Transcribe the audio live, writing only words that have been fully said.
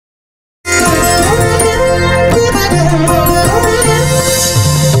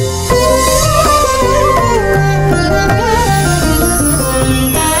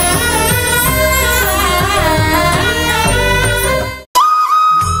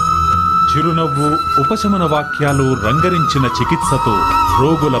చిరునవ్వు, ఉపశమన వాక్యాలు రంగరించిన చికిత్సతో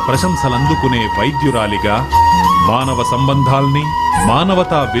రోగుల ప్రశంసలందుకునే వైద్యురాలిగా మానవ సంబంధాల్ని,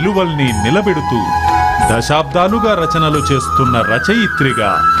 మానవతా విలువల్ని నిలబెడుతూ దశాబ్దాలుగా రచనలు చేస్తున్న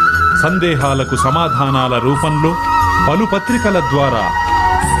రచయిత్రిగా, సందేహాలకు సమాధానాల రూపంలో పలు పత్రికల ద్వారా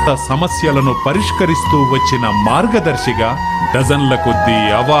సమస్యలను పరిష్కరిస్తూ వచ్చిన మార్గదర్శిగా, డజన్ల కొద్దీ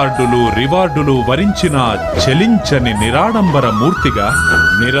అవార్డులు, రివార్డులు వరించిన చెలించని నిరాడంబర మూర్తిగా,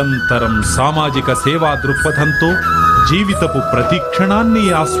 నిరంతరం సామాజిక సేవా దృక్పథంతో జీవితపు ప్రతి క్షణాన్ని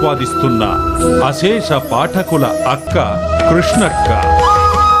ఆస్వాదిస్తున్న అశేష పాఠకుల అక్క కృష్ణక్క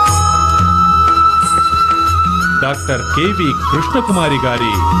డాక్టర్ K.V. కృష్ణకుమారి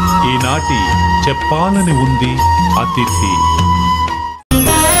గారి ఈనాటి చెప్పాలని ఉంది అతిథి.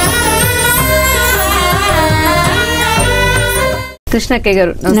 కృష్ణక్క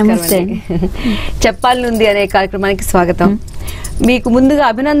గారు నమస్తే. చెప్పాలని ఉంది అనే కార్యక్రమానికి స్వాగతం. మీకు ముందుగా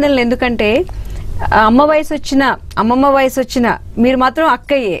అభినందనలు. ఎందుకంటే అమ్మమ్మ వయసు వచ్చిన మీరు మాత్రం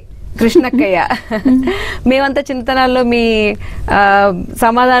అక్కయ్యే, కృష్ణక్కయ్య. మేమంతా చిన్నతనాల్లో మీ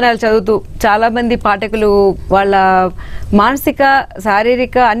సమాధానాలు చదువుతూ చాలా మంది పాఠకులు వాళ్ళ మానసిక,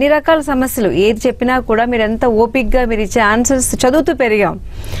 శారీరక అన్ని రకాల సమస్యలు ఏది చెప్పినా కూడా మీరు ఎంత ఓపిక్గా మీరు ఇచ్చే ఆన్సర్స్ చదువుతూ పెరిగాం.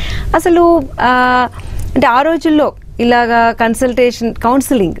 అసలు అంటే ఆ రోజుల్లో ఇలాగా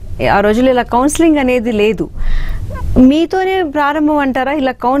కౌన్సిలింగ్ ఆ రోజుల్లో ఇలా కౌన్సిలింగ్ అనేది లేదు. మీతోనే ప్రారంభం అంటారా?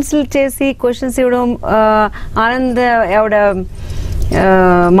 ఇలా కౌన్సిల్ చేసి క్వశ్చన్స్ ఇవ్వడం ఆవిడ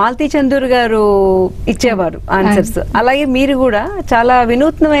మాలతీ చందూర్ గారు ఇచ్చేవారు ఆన్సర్స్. అలాగే మీరు కూడా చాలా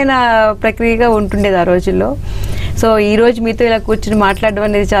వినూత్నమైన ప్రక్రియగా ఉంటుండేది ఆ రోజుల్లో. సో ఈ రోజు మీతో ఇలా కూర్చుని మాట్లాడడం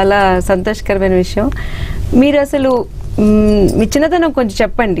అనేది చాలా సంతోషకరమైన విషయం. మీరు అసలు మీ చిన్నతనం కొంచెం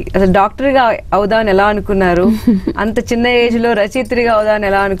చెప్పండి. అసలు డాక్టర్గా అవుదామని ఎలా అనుకున్నారు? అంత చిన్న ఏజ్ లో రచయిత్రిగా అవుదామని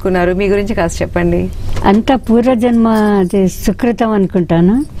ఎలా అనుకున్నారు? మీ గురించి కాస్త చెప్పండి. అంత పూర్వజన్మ సుకృతం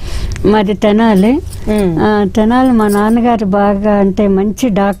అనుకుంటాను. మాది తెనాలి. మా నాన్నగారు బాగా అంటే మంచి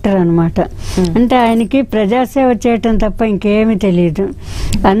డాక్టర్ అనమాట. అంటే ఆయనకి ప్రజాసేవ చేయటం తప్ప ఇంకేమీ తెలియదు.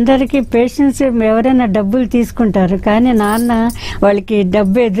 అందరికీ పేషెంట్స్ ఎవరైనా డబ్బులు తీసుకుంటారు, కానీ నాన్న వాళ్ళకి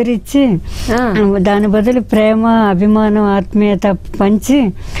డబ్బు ఎదురిచ్చి దాని బదులు ప్రేమ, అభిమానం, ఆత్మీయత పంచి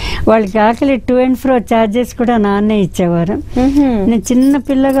వాళ్ళకి ఆకలి 2 and 4 ఛార్జెస్ కూడా నాన్నే ఇచ్చేవారు. నేను చిన్న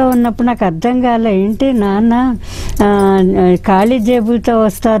పిల్లగా ఉన్నప్పుడు నాకు అర్థం కాలే, ఏంటి నాన్న ఖాళీ జేబులతో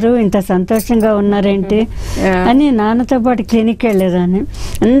వస్తారు, ఇంత సంతోషంగా ఉన్నారేంటి అని నాన్నతో పాటు క్లినిక్ వెళ్ళేదాన్ని.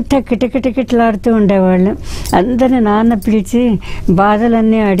 అంత కిటకిటకిటలాడుతూ ఉండేవాళ్ళు. అందరిని నాన్న పిలిచి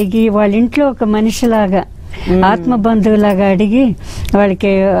బాధలన్నీ అడిగి వాళ్ళ ఇంట్లో ఒక మనిషిలాగా, ఆత్మ బంధువులాగా అడిగి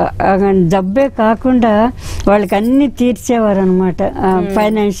వాళ్ళకి డబ్బే కాకుండా వాళ్ళకి అన్ని తీర్చేవారు అనమాట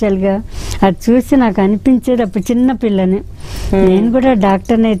ఫైనాన్షియల్ గా. అది చూసి నాకు అనిపించేది, అప్పుడు చిన్న పిల్లని, నేను కూడా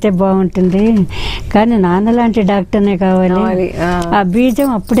డాక్టర్ని అయితే బాగుంటుంది, కానీ నాన్న లాంటి డాక్టర్నే కావాలి. ఆ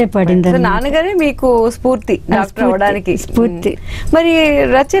బీజం అప్పుడే పడింది. నాన్నగారే మీకు స్ఫూర్తి డాక్టర్ అవడానికి? స్ఫూర్తి. మరి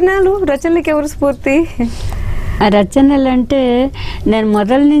రచనలకి ఎవరు స్ఫూర్తి? ఆ రచనలు అంటే నేను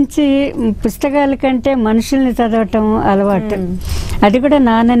మొదల నుంచి పుస్తకాల కంటే మనుషుల్ని చదవటం అలవాటు. అది కూడా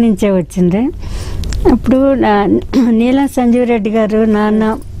నాన్న నుంచే వచ్చింది. అప్పుడు నీలం సంజీవ్ రెడ్డి గారు నాన్న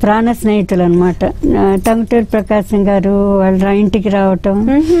ప్రాణ స్నేహితులు అనమాట. టంగుటూరి ప్రకాశం గారు వాళ్ళ ఇంటికి రావటం,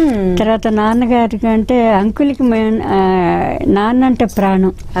 తర్వాత నాన్నగారికి అంటే అంకుల్కి నాన్న అంటే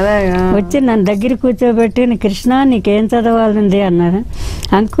ప్రాణం, వచ్చి నన్ను దగ్గర కూర్చోబెట్టి కృష్ణ నీకేం చదవాలంది అన్నారు.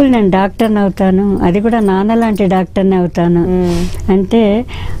 అంకుల్ నేను డాక్టర్ని అవుతాను, అది కూడా నాన్న లాంటి డాక్టర్ని అవుతాను అంటే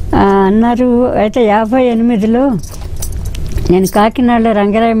అన్నారు. అయితే 58లో నేను కాకినాడలో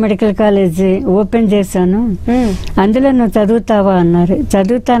రంగరాయ మెడికల్ కాలేజ్ ఓపెన్ చేశాను, అందులో నువ్వు చదువుతావా అన్నారు.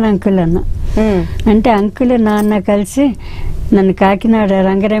 చదువుతాను అంకుల్ అన్న. అంటే అంకుల్ నాన్న కలిసి నన్ను కాకినాడ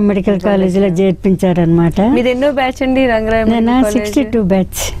రంగరాయ మెడికల్ కాలేజీలో చేర్పించారనమాట. మీరు ఎన్నో బ్యాచ్ అండి రంగరాయ? నేను 62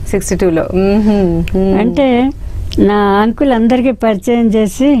 బ్యాచ్. 62లో. అంటే నా అంకుల్ అందరికీ పరిచయం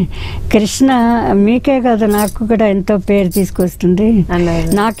చేసి, కృష్ణ మీకే కాదు నాకు కూడా ఎంతో పేరు తీసుకొస్తుంది,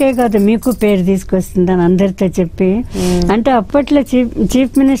 నాకే కాదు మీకు పేరు తీసుకొస్తుంది అని అందరితో చెప్పి, అంటే అప్పట్లో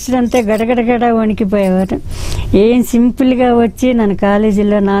చీఫ్ మినిస్టర్ అంతా గడగడగడ వణికిపోయేవారు. ఏం సింపుల్గా వచ్చి నన్ను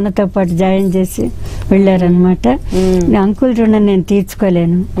కాలేజీలో నాన్నతో పాటు జాయిన్ చేసి వెళ్ళారనమాట. అంకుల్ రుణం నేను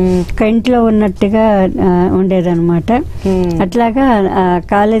తీర్చుకోలేను, ఇంట్లో ఉన్నట్టుగా ఉండేదన్నమాట. అట్లాగా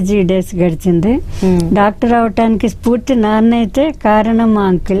కాలేజీ డేస్ గడిచింది. డాక్టర్ అవటానికి స్ఫూర్తి నాన్న అయితే, కారణం మా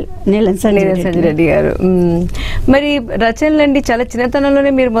అంకుల్ నీలం సంజయ్ రెడ్డి గారు. మరి రచనలండి చాలా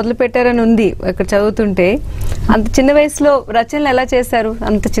చిన్నతనంలోనే మీరు మొదలు పెట్టారని ఉంది అక్కడ చదువుతుంటే. అంత చిన్న వయసులో రచనలు ఎలా చేశారు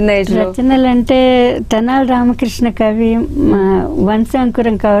అంత చిన్న ఏజ్ లో? రచనలు అంటే తెనాలి రామకృష్ణ కవి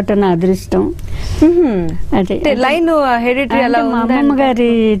వంశాంకురం కావటం నా అదృష్టం. అదే లైన్ హెరిటరీ అలా మా అమ్మమ్మ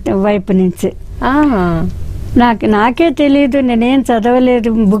గారి వైపు నుంచి. నాకే తెలియదు, నేనేం చదవలేదు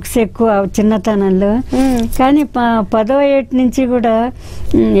బుక్స్ ఎక్కువ చిన్నతనంలో. కానీ 10వ ఏటి నుంచి కూడా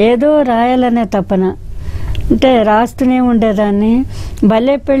ఏదో రాయాలనే తపన, అంటే రాస్తూనే ఉండేదాన్ని.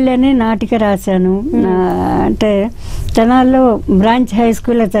 భలే పెళ్ళి అని నాటిక రాశాను, అంటే తెనాల్లో బ్రాంచ్ హై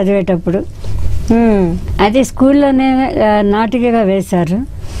స్కూల్లో చదివేటప్పుడు. అది స్కూల్లోనే నాటికగా వేశారు.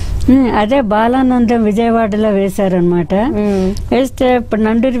 అదే బాలానందం విజయవాడలో వేశారనమాట. వేస్తే ఇప్పుడు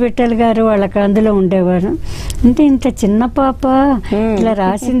నండూరి విఠల్ గారు వాళ్ళకి అందులో ఉండేవారు. అంటే ఇంత చిన్న పాప ఇలా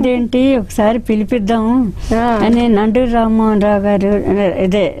రాసిందేంటి, ఒకసారి పిలిపిద్దాము అని నండూరి రామ్మోహన్ రావు గారు,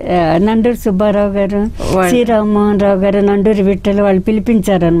 ఇదే నండూరి సుబ్బారావు గారు, సి రామ్మోహన్ రావు గారు, నండూరి విఠల్ వాళ్ళు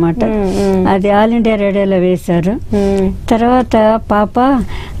పిలిపించారనమాట. అది ఆల్ ఇండియా రేడియోలో వేశారు. తర్వాత పాప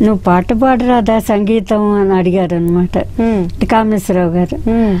నువ్వు పాట పాడరాదా సంగీతం అని అడిగారు అనమాట కామేశ్వరరావు గారు.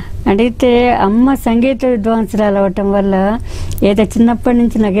 అడిగితే అమ్మ సంగీత విద్వాంసురాలు అవటం వల్ల ఏదో చిన్నప్పటి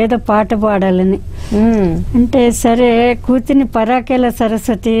నుంచి నాకేదో పాట పాడాలని అంటే సరే కూర్చుని పరాకేల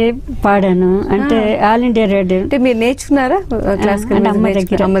సరస్వతి పాడాను. అంటే ఆల్ ఇండియా రేడియో. అంటే మీరు నేర్చుకున్నారా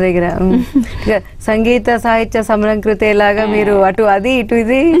అమ్మ దగ్గర? సంగీత సాహిత్య సమలంకృతి లాగా మీరు అటు అది ఇటు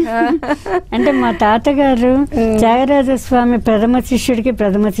ఇది. అంటే మా తాతగారు త్యాగరాజస్వామి ప్రథమ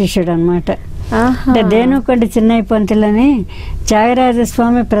శిష్యుడు అనమాట. అంటే దేనుకొండ చిన్నయ్య పంతులని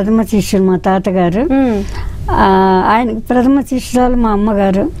త్యాగరాజస్వామి ప్రథమ శిష్యుడు మా తాతగారు. ఆయన ప్రథమ శిష్యురాలు మా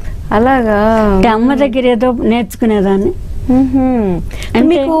అమ్మగారు. అలాగా అమ్మ దగ్గర ఏదో నేర్చుకునేదాన్ని.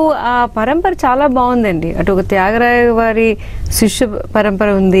 మీకు ఆ పరంపర చాలా బాగుందండి. అటు ఒక త్యాగరాయ వారి శిష్య పరంపర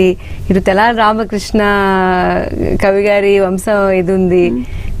ఉంది, ఇటు తెనాలి రామకృష్ణ కవి గారి వంశం ఇది ఉంది.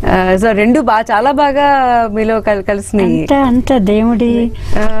 సో రెండు చాలా బాగా మీలో కలిసినాయి. అంత దేవుడి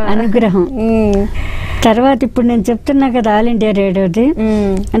అనుగ్రహం. తర్వాత ఇప్పుడు నేను చెప్తున్నా కదా ఆల్ ఇండియా రేడియోది,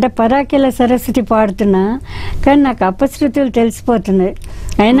 అంటే పరాకేల సరస్వతి పాడుతున్నా కానీ నాకు అపశృతులు తెలిసిపోతున్నాయి.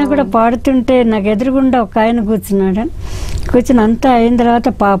 అయినా కూడా పాడుతుంటే నాకు ఎదురుగుండా ఒక ఆయన కూర్చుని అంతా అయిన తర్వాత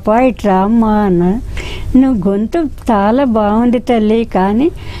పాప ఇట్రా అమ్మా అన్నా, నువ్వు గొంతు చాలా బాగుంది తల్లి, కానీ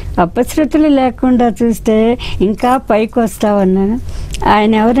అపశృతులు లేకుండా చూస్తే ఇంకా పైకి వస్తావన్నాను.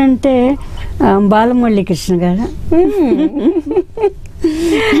 ఆయన ఎవరంటే బాలమురళీ కృష్ణ గారు.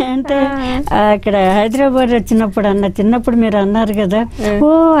 అంటే అక్కడ హైదరాబాద్ వచ్చినప్పుడు చిన్నప్పుడు మీరు అన్నారు కదా, ఓ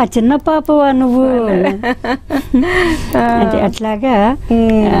ఆ చిన్న పాపవా నువ్వు. అట్లాగా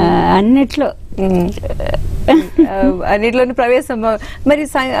అన్నిట్లోని ప్రవేశం. మరి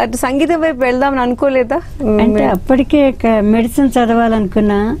అటు సంగీతం వైపు వెళ్దామని అనుకోలేదా? అంటే అప్పటికే మెడిసిన్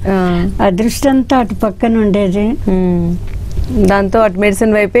చదవాలనుకున్నా, అదృష్టం అంతా అటు పక్కన ఉండేది. దాంతో అటు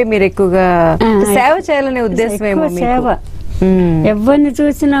మెడిసిన్ వైపే మీరు ఎక్కువగా సేవ చేయాలనే ఉద్దేశం ఏమో? సేవ. ఎవరిని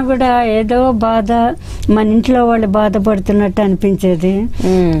చూసినా కూడా ఏదో బాధ, మన ఇంట్లో వాళ్ళు బాధపడుతున్నట్టు అనిపించేది.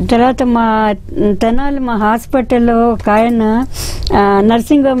 తర్వాత మా హాస్పిటల్లో ఒక ఆయన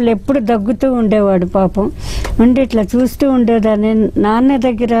నర్సింగ్ హోమ్లో ఎప్పుడు దగ్గుతూ ఉండేవాడు పాపం. ఉండి ఇట్లా చూస్తూ ఉండేదాన్ని. నాన్న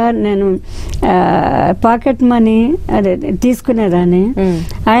దగ్గర నేను పాకెట్ మనీ అదే తీసుకునేదాన్ని.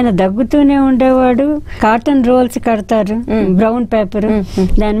 ఆయన దగ్గుతూనే ఉండేవాడు. కాటన్ రోల్స్ కడతారు, బ్రౌన్ పేపర్,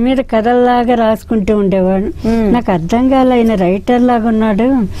 దాని మీద కథల్లాగా రాసుకుంటూ ఉండేవాడు. నాకు అర్థం కాలే ఆయన రైటర్ లాగా ఉన్నాడు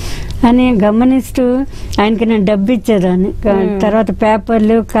అని గమనిస్తూ ఆయనకి నేను డబ్బు ఇచ్చేదాన్ని. తర్వాత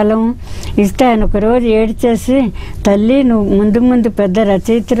పేపర్లు కలం ఇస్తే ఆయన ఒక రోజు ఏడ్చేసి, తల్లి నువ్వు ముందు ముందు పెద్ద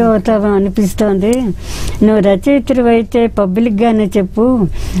రచయిత్రి అవుతావు అనిపిస్తోంది, నువ్వు రచయిత్రి అయితే పబ్లిక్గానే చెప్పు,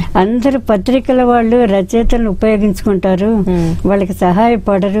 అందరు పత్రికల వాళ్ళు రచయితలను ఉపయోగించుకుంటారు, వాళ్ళకి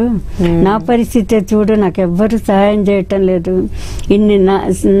సహాయపడరు, నా పరిస్థితే చూడు, నాకు ఎవ్వరు సహాయం చేయటం లేదు, ఇన్ని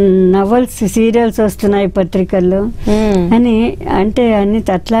నవల్స్ సీరియల్స్ వస్తున్నాయి పత్రికల్లో అని అంటే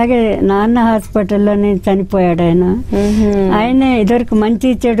అట్లాగే నాన్న హాస్పిటల్లోనే చనిపోయాడు ఆయన. ఆయన ఇదివరకు మంచి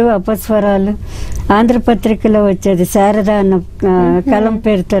చెడు అపస్వరాలు ఆంధ్రపత్రికలో వచ్చేది, శారద అన్న కలం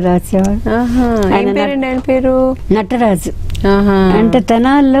పేరుతో రాసేవాడు. ఆయన పేరు నటరాజు. అంటే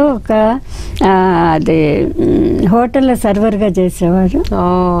తెనాల్లో ఒక అది హోటల్లో సర్వర్ గా చేసేవాడు.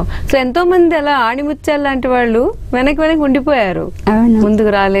 సో ఎంతో మంది అలా ఆణిముత్యాలు లాంటి వాళ్ళు వెనక్కి ఉండిపోయారు,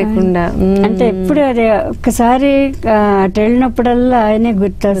 ముందుకు రాలేకుండా. అంటే ఎప్పుడు అదే ఒక్కసారి అటు వెళ్ళినప్పుడల్లా ఆయనే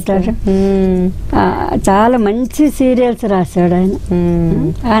గుర్తొస్తాడు. చాలా మంచి సీరియల్స్ రాశాడు ఆయన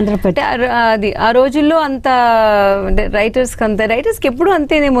ఆంధ్రప్రదేశ్. అది ఆ రోజుల్లో అంత రైటర్స్ కి ఎప్పుడు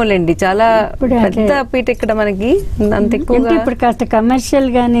అంతేనేమోలేండి, చాలా పెద్ద పీట ఇక్కడ మనకి అంత ఎక్కువ. ఇప్పుడు కాస్త కమర్షియల్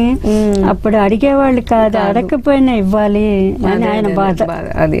గానీ అప్పుడు అడిగేవాళ్ళు కాదు, అడగకపోయినా ఇవ్వాలి అని ఆయన బాధ.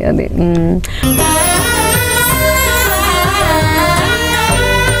 అది అదే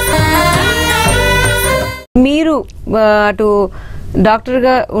మీరు అటు డాక్టర్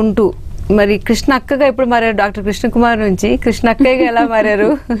గా ఉంటూ మరి కృష్ణ అక్కగా ఎప్పుడు మారారు? డాక్టర్ కృష్ణ కుమార్ నుంచి కృష్ణ అక్కగా ఎలా మారారు?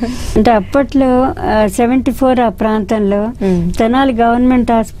 అంటే అప్పట్లో 74 ఆ ప్రాంతంలో Tenali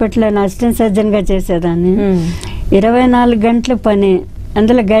government hospital assistant surgeon గా చేసేదాన్ని. 24 గంటల పని,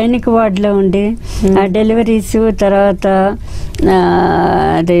 అందులో గైనిక్ వార్డులో ఉండి ఆ డెలివరీస్, తర్వాత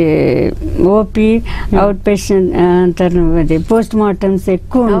అది ఓపీ, అవుట్ పేషెంట్, అది పోస్ట్ మార్టమ్స్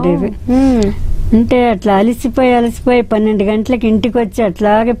ఎక్కువ ఉండేవి. అంటే అట్లా అలసిపోయి 12 గంటలకు ఇంటికి వచ్చి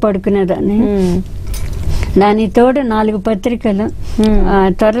అట్లాగే పడుకునేదాన్ని. దానికి తోడు 4 పత్రికలు.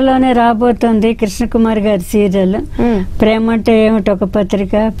 త్వరలోనే రాబోతుంది కృష్ణకుమారి గారి సీరియల్. ప్రేమ అంటే ఏమిటి ఒక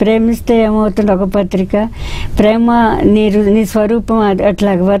పత్రిక, ప్రేమిస్తే ఏమవుతుంది ఒక పత్రిక, ప్రేమ నీ స్వరూపం,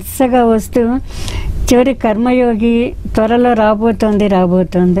 అట్లా వరుసగా వస్తూ చివరి కర్మయోగి త్వరలో రాబోతుంది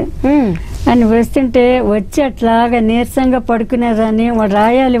అని వస్తుంటే వచ్చి అట్లాగా నీరసంగా పడుకునేదాన్ని. వాడు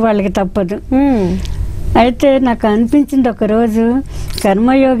రాయాలి, వాళ్ళకి తప్పదు. అయితే నాకు అనిపించింది ఒకరోజు,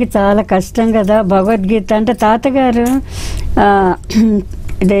 కర్మయోగి చాలా కష్టం కదా, భగవద్గీత అంటే తాతగారు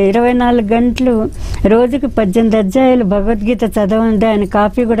 24 గంటలు రోజుకి 18 అధ్యాయాలు భగవద్గీత చదవండి. ఆయన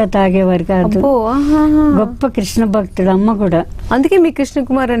కాఫీ కూడా తాగేవారు కాదు. గొప్ప కృష్ణ భక్తుడు. అమ్మ కూడా అందుకే మీ కృష్ణ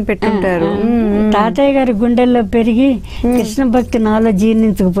కుమార్ అని పెట్టుంటారు. తాతయ్య గారి గుండెల్లో పెరిగి కృష్ణ భక్తి నాలో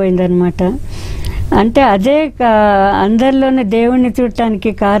జీర్ణించుకుపోయింది అనమాట. అంటే అదే అందరిలోనే దేవుణ్ణి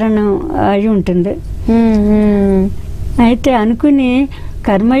చూడటానికి కారణం అయి ఉంటుంది. అయితే అనుకుని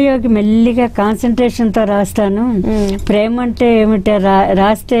కర్మయోగి మెల్లిగా కాన్సన్ట్రేషన్తో రాస్తాను. ప్రేమ అంటే ఏమిటో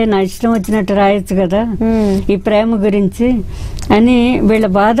రాస్తే నా ఇష్టం వచ్చినట్టు రాయొచ్చు కదా ఈ ప్రేమ గురించి అని, వీళ్ళ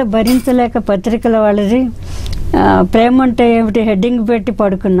బాధ భరించలేక పత్రికల వాళ్ళది ప్రేమ అంటే ఏమిటి హెడ్డింగ్ పెట్టి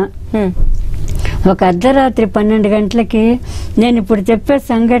పడుకున్నా. ఒక అర్ధరాత్రి 12 గంటలకి నేను ఇప్పుడు చెప్పే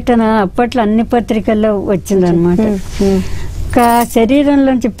సంఘటన అప్పట్లో అన్ని పత్రికల్లో వచ్చిందనమాట.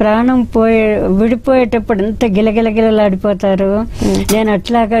 శరీరంలోంచి ప్రాణం విడిపోయేటప్పుడు ఎంత గిలగిలగిలలాడిపోతారు. నేను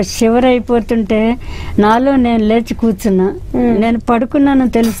అట్లాగా షివర్ అయిపోతుంటే నాలో నేను లేచి కూర్చున్నా. నేను పడుకున్నాను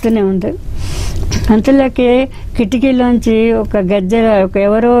తెలుస్తూనే ఉంది. అంతలోకి కిటికీలోంచి ఒక గజ్జె,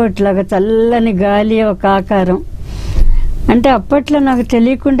 ఎవరో ఇట్లాగా చల్లని గాలి, ఒక ఆకారం. అంటే అప్పట్లో నాకు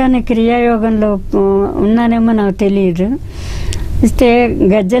తెలియకుండానే క్రియాయోగంలో ఉన్నానేమో నాకు తెలియదు. ఇస్తే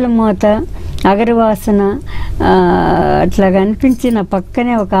గజ్జల మోత, అగరవాసన అట్లాగా అనిపించి నా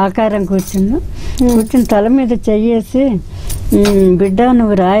పక్కనే ఒక ఆకారం కూర్చుని తల మీద చెయ్యేసి, బిడ్డ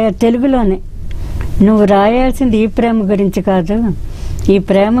నువ్వు తెలుగులోనే నువ్వు రాయాల్సింది ఈ ప్రేమ గురించి కాదు, ఈ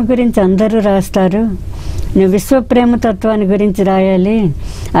ప్రేమ గురించి అందరూ రాస్తారు, నువ్వు విశ్వ ప్రేమ తత్వాన్ని గురించి రాయాలి,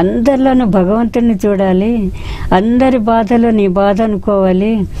 అందరిలోనూ భగవంతుని చూడాలి, అందరి బాధలో నీ బాధ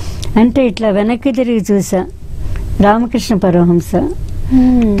అనుకోవాలి అంటే ఇట్లా వెనక్కి తిరిగి చూసా. రామకృష్ణ పరమహంస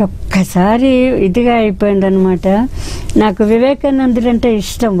ఒక్కసారి ఇదిగా అయిపోయింది అనమాట. నాకు వివేకానందుడంటే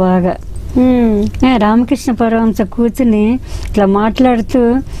ఇష్టం బాగా. రామకృష్ణ పరమహంస కూర్చుని ఇట్లా మాట్లాడుతూ,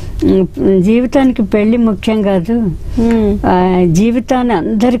 జీవితానికి పెళ్లి ముఖ్యం కాదు, జీవితాన్ని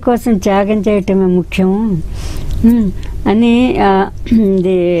అందరి కోసం త్యాగం చేయటమే ముఖ్యం అని.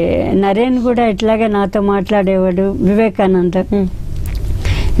 నరేన్ కూడా ఇట్లాగే నాతో మాట్లాడేవాడు.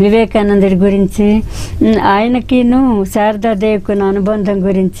 వివేకానందుడి గురించి, ఆయనకిను శారదాదేవికి అనుబంధం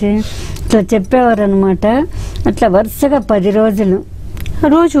గురించి ఇట్లా చెప్పేవారు అనమాట. అట్లా వరుసగా 10 రోజులు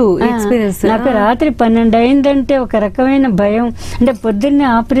రోజు ఎక్స్పీరియన్స్. నాకు రాత్రి 12 అయిందంటే ఒక రకమైన భయం. అంటే పొద్దున్నే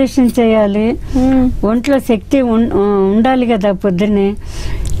ఆపరేషన్ చేయాలి, ఒంట్లో శక్తి ఉండాలి కదా పొద్దున్నే.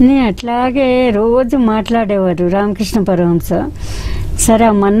 అట్లాగే రోజు మాట్లాడేవారు రామకృష్ణ పరమహంస. సరే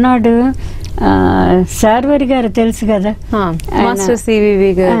ఆ మన్నాడు శార్వరి గారు తెలుసు కదా,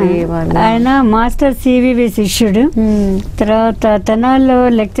 ఆయన మాస్టర్ సివివి శిష్యుడు. తర్వాత తెనాల్లో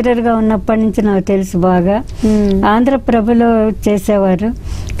లెక్చరర్ గా ఉన్నప్పటి నుంచి నాకు తెలుసు బాగా. ఆంధ్రప్రభలో చేసేవారు.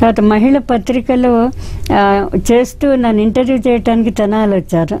 తర్వాత మహిళ పత్రికలో చేస్తూ నన్ను ఇంటర్వ్యూ చేయడానికి తెనాలి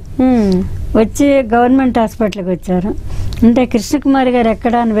వచ్చారు. వచ్చి గవర్నమెంట్ హాస్పిటల్కి వచ్చారు. అంటే కృష్ణకుమారి గారు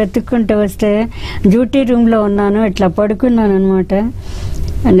ఎక్కడ అని వెతుక్కుంటూ వస్తే డ్యూటీ రూమ్లో ఉన్నాను, ఇట్లా పడుకున్నాను అనమాట.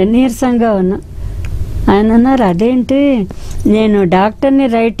 అంటే నీరసంగా ఉన్నా. ఆయన అన్నారు, అదేంటి నేను డాక్టర్ని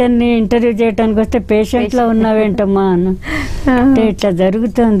రైటర్ని ఇంటర్వ్యూ చేయడానికి వస్తే పేషెంట్లో ఉన్నావేంటమ్మా అన్న. అంటే ఇట్లా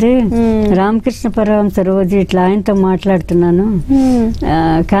జరుగుతుంది, రామకృష్ణ పరమహంస రోజు ఇట్లా ఆయనతో మాట్లాడుతున్నాను,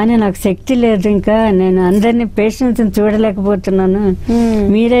 కానీ నాకు శక్తి లేదు, ఇంకా నేను అందరినీ పేషెంట్స్ని చూడలేకపోతున్నాను,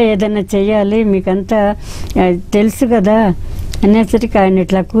 మీరే ఏదైనా చెయ్యాలి, మీకంతా తెలుసు కదా అనేసరికి ఆయన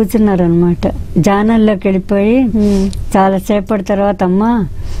ఇట్లా కూర్చున్నారు అనమాట. జానంలోకి వెళ్ళిపోయి చాలాసేపటి తర్వాత, అమ్మా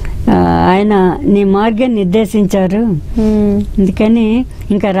ఆయన నీ మార్గాన్ని నిర్దేశించారు, అందుకని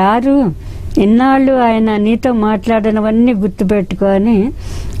ఇంకా రారు, ఇన్నాళ్ళు ఆయన నీతో మాట్లాడినవన్నీ గుర్తుపెట్టుకొని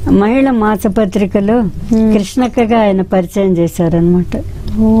మహిళ మాసపత్రికలో కృష్ణక్కగా ఆయన పరిచయం చేశారనమాట.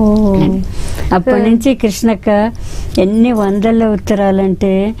 అప్పటి నుంచి కృష్ణక్క ఎన్ని వందల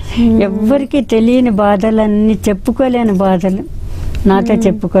ఉత్తరాలంటే ఎవ్వరికి తెలియని బాధలన్నీ, చెప్పుకోలేని బాధలు నాతో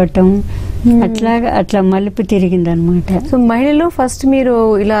చెప్పుకోవటం, అట్లా మలుపు తిరిగిందనమాట. సో మహిళలు ఫస్ట్ మీరు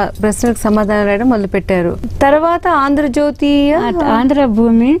ఇలా ప్రశ్నలకు సమాధానం రాయడం మొదలు పెట్టారు. తర్వాత ఆంధ్రజ్యోతి,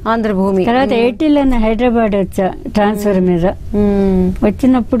 ఆంధ్రభూమి తర్వాత 80 హైదరాబాద్ వచ్చా ట్రాన్స్ఫర్ మీద.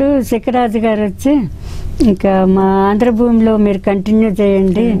 వచ్చినప్పుడు శిఖరాజు గారు వచ్చి ఇంకా మా ఆంధ్రభూమిలో మీరు కంటిన్యూ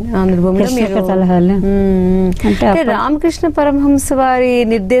చేయండి, ఆంధ్రభూమిలో సలహాలు అంటే రామకృష్ణ పరమహంస వారి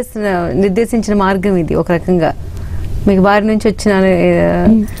నిర్దేశించిన మార్గం ఇది ఒక రకంగా, మీకు వారి నుంచి వచ్చిన.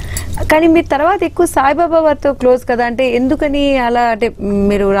 కానీ మీరు తర్వాత ఎక్కువ సాయిబాబా వారితో క్లోజ్ కదా, అంటే ఎందుకని అలా? అంటే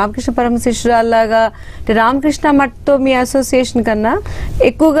మీరు రామకృష్ణ పరమహంస శిష్యురాల్లాగా, అంటే రామకృష్ణ మఠతో మీ అసోసియేషన్ కన్నా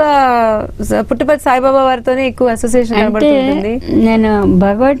ఎక్కువగా పుట్టపర్తి సాయిబాబా వారితోనే ఎక్కువ అసోసియేషన్ కనబడుతుంది. నేను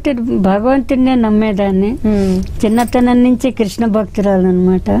భగవంతుడినే నమ్మేదాన్ని, చిన్నతనం నుంచి కృష్ణ భక్తురాలు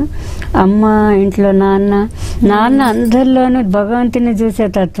అనమాట. అమ్మ ఇంట్లో నాన్న అందరిలోనూ భగవంతుని చూసే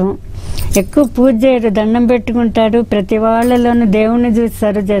తత్వం. ఎక్కువ పూజ చేయరు, దండం పెట్టుకుంటారు, ప్రతి వాళ్ళలోనూ దేవుణ్ణి చూసి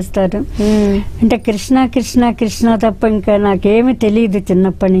సర్వ్ చేస్తారు. అంటే కృష్ణ కృష్ణ కృష్ణ తప్ప ఇంకా నాకేమీ తెలియదు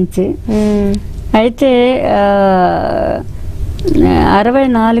చిన్నప్పటి నుంచి. అయితే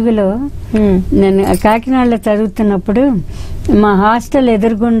 64లో నేను కాకినాడలో చదువుతున్నప్పుడు మా హాస్టల్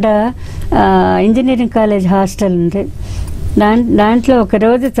ఎదురుగుండా ఇంజనీరింగ్ కాలేజ్ హాస్టల్ ఉంది. దాంట్లో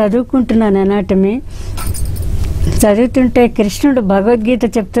ఒకరోజు చదువుకుంటున్నాను ఎనాటమీ. చదువుతుంటే కృష్ణుడు భగవద్గీత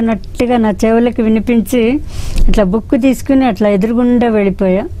చెప్తున్నట్టుగా నా చెవులకు వినిపించి అట్లా బుక్ తీసుకుని అట్లా ఎదురుగుండా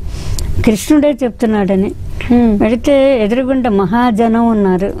వెళ్ళిపోయా. కృష్ణుడే చెప్తున్నాడని వెళితే ఎదురుగుండా మహాజనం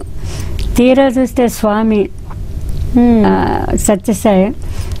ఉన్నారు. తీరా చూస్తే స్వామి సత్యసాయి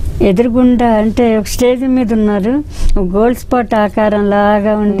ఎదురుగుండా, అంటే ఒక స్టేజ్ మీద ఉన్నారు, గోల్డ్ స్పాట్ ఆకారం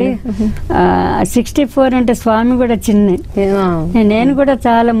లాగా ఉండి 64 అంటే స్వామి కూడా చిన్న. నేను కూడా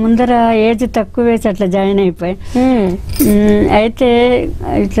చాలా ముందర ఏజ్ తక్కువ వేసి అట్లా జాయిన్ అయిపోయి. అయితే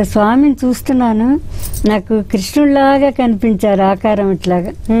ఇట్లా స్వామిని చూస్తున్నాను, నాకు కృష్ణుడిలాగా కనిపించారు ఆకారం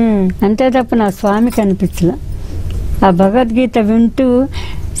ఇట్లాగా, అంతే తప్ప నా స్వామి కనిపించలే. ఆ భగవద్గీత వింటూ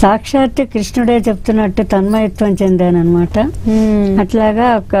సాక్షాత్ కృష్ణుడే చెప్తున్నట్టు తన్మయత్వం చెందానమాట. అట్లాగా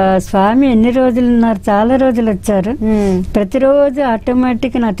ఒక స్వామి ఎన్ని రోజులు ఉన్నారు, చాలా రోజులు వచ్చారు. ప్రతిరోజు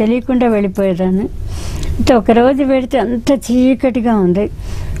ఆటోమేటిక్ నాకు తెలియకుండా వెళ్ళిపోయేదాన్ని. అంటే ఒకరోజు వెళితే అంత చీకటిగా ఉంది,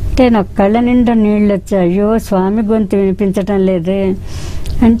 అంటే నాకు కళ్ళ నిండా నీళ్ళు వచ్చాయి. అయ్యో స్వామి గొంతు వినిపించటం లేదే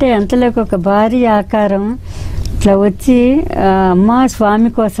అంటే అంతలోకి ఒక భారీ ఆకారం ఇట్లా వచ్చి, అమ్మా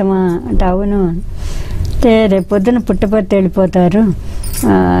స్వామి కోసమా అంటే అవును అంటే రేపు పొద్దున పుట్టపర్తి వెళ్ళిపోతారు,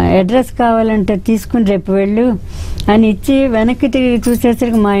 అడ్రస్ కావాలంటే తీసుకుని రేపు వెళ్ళు అని ఇచ్చి వెనక్కి తిరిగి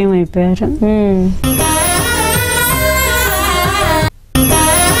చూసేసరికి మాయమైపోయారు.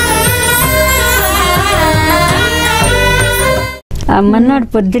 మన్నాడు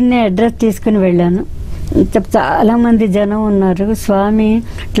పొద్దున్నే అడ్రస్ తీసుకుని వెళ్ళాను. చాలా మంది జనం ఉన్నారు. స్వామి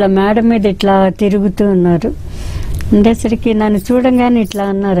ఇట్లా మేడ మీద ఇట్లా తిరుగుతూ ఉన్నారు. ఉండేసరికి నన్ను చూడంగానే ఇట్లా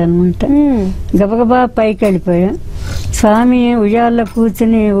అన్నారనమాట. గబగబా పైకి వెళ్ళిపోయా. స్వామి ఉయ్యాల్లో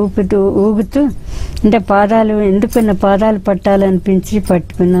కూర్చుని ఊగుతూ అంటే పాదాలు ఎందుకున్న పాదాలు పట్టాలనిపించి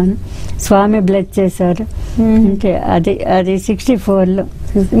పట్టుకున్నాను. స్వామి బ్లెస్ చేశారు. అంటే అది 64లో.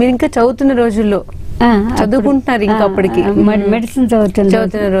 మీరు ఇంకా చదువుతున్న రోజుల్లో చదువుకుంటున్నారు, ఇంకా అప్పటికి మెడిసిన్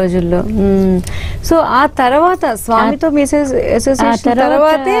చదువుతున్న రోజుల్లో. సో ఆ తర్వాత స్వామితో అసోసియేషన్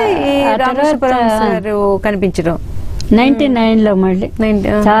తర్వాతే రామకృష్ణ పరమహంస గారు కనిపించడం 99లో మళ్ళీ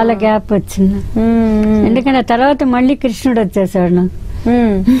చాలా గ్యాప్ వచ్చింది. ఎందుకంటే తర్వాత మళ్ళీ కృష్ణుడు వచ్చేసాడు నాకు.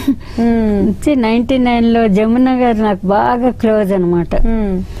 99లో జమున గారు నాకు బాగా క్లోజ్ అనమాట.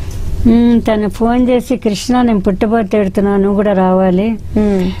 తను ఫోన్ చేసి, కృష్ణ నేను పుట్టపర్తి పెడుతున్నా, నువ్వు కూడా రావాలి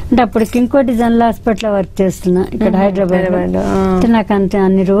అంటే అప్పటికి ఇంకోటి జనరల్ హాస్పిటల్ వర్క్ చేస్తున్నా ఇక్కడ హైదరాబాద్. నాకు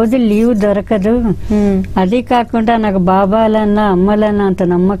అన్ని రోజులు లీవ్ దొరకదు. అది కాకుండా నాకు బాబాలన్నా అమ్మలన్నా అంత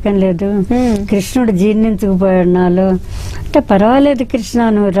నమ్మకం లేదు. కృష్ణుడు జీర్ణించుకుపోయాడు నాలో. అంటే పర్వాలేదు కృష్ణ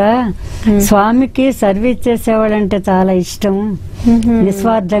నువ్వు రా, స్వామికి సర్వీస్ చేసేవాడంటే చాలా ఇష్టం,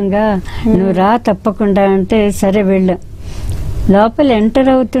 నిస్వార్థంగా నువ్వు రా తప్పకుండా అంటే సరే వెళ్ళు. లోపల ఎంటర్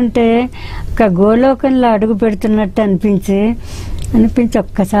అవుతుంటే ఒక గోలోకంలో అడుగు పెడుతున్నట్టు అనిపించి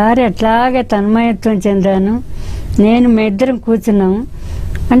ఒక్కసారి అట్లాగే తన్మయత్వం చెందాను. నేను మీ ఇద్దరం కూర్చున్నాము.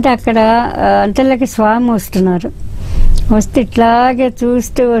 అంటే అక్కడ అంతలోకి స్వామి వస్తున్నారు. వస్తే ఇట్లాగే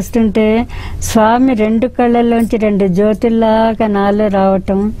చూస్తూ వస్తుంటే స్వామి 2 కళ్ళల్లోంచి 2 జ్యోతుల్లాగా నాలో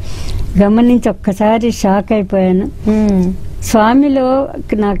రావటం గమనించి ఒక్కసారి షాక్ అయిపోయాను. స్వామిలో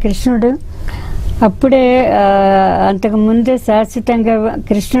నా కృష్ణుడు అప్పుడే అంతకు ముందే శాశ్వతంగా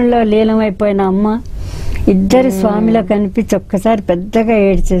కృష్ణుల్లో లీలమైపోయిన అమ్మ ఇద్దరు స్వామిలో కనిపించి ఒక్కసారి పెద్దగా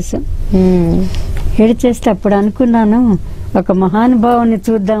ఏడ్చేసాం. ఏడ్చేస్తే అప్పుడు అనుకున్నాను, ఒక మహానుభావుని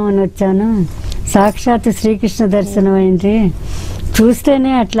చూద్దామని వచ్చాను, సాక్షాత్ శ్రీకృష్ణ దర్శనం అయింది,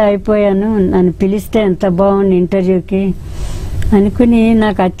 చూస్తేనే అట్లా అయిపోయాను, నన్ను పిలిస్తే ఎంత బాగుంది ఇంటర్వ్యూకి అనుకుని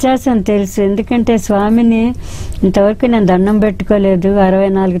నాకు అత్యాసం తెలుసు. ఎందుకంటే స్వామిని ఇంతవరకు నేను దండం పెట్టుకోలేదు,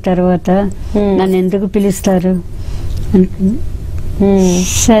 64 తర్వాత నన్ను ఎందుకు పిలుస్తారు అనుకుని,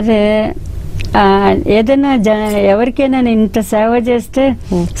 సరే ఏదైనా ఎవరికైనా నేను ఇంత సేవ చేస్తే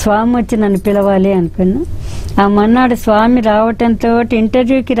స్వామి వచ్చి నన్ను పిలవాలి అనుకున్నా. ఆ మన్నాడు స్వామి రావటంతో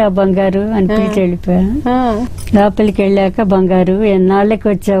ఇంటర్వ్యూకి రా బంగారు అని పిలిచి వెళ్ళిపోయా. లోపలికి వెళ్ళాక, బంగారు ఎన్నాళ్ళకి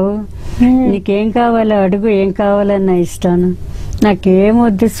వచ్చావు, నీకేం కావాలో అడుగు, ఏం కావాలన్నా ఇస్తాను,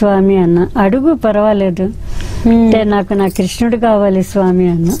 నాకేమొద్దు స్వామి అన్న. అడుగు పర్వాలేదు అంటే, నాకు నా కృష్ణుడు కావాలి స్వామి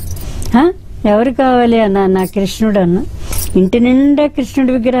అన్న. ఎవరు కావాలి అన్న? నా కృష్ణుడు అన్న. ఇంటి నిండా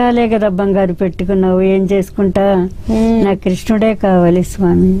కృష్ణుడి విగ్రహాలే కదా బంగారు పెట్టుకున్నావు, ఏం చేసుకుంటా, నా కృష్ణుడే కావాలి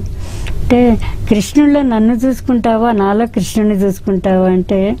స్వామి అంటే, కృష్ణుడిలో నన్ను చూసుకుంటావా, నాలో కృష్ణుడిని చూసుకుంటావా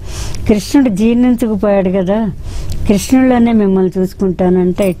అంటే, కృష్ణుడు జీర్ణించుకుపోయాడు కదా, కృష్ణుడిలోనే మిమ్మల్ని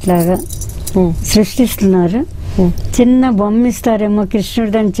చూసుకుంటానంటే ఇట్లాగా సృష్టిస్తున్నారు. చిన్న బొమ్మ ఇస్తారేమో,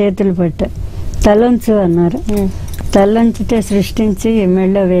 కృష్ణుడు దాని చేతులు పట్ట తలంచు అన్నారు. తలంచితే సృష్టించి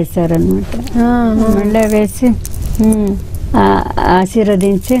మెళ్ళో వేశారనమాట. మెళ్ళో వేసి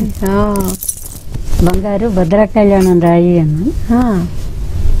ఆశీర్వదించి, బంగారు భద్రా కళ్యాణం రాయి అన్నా.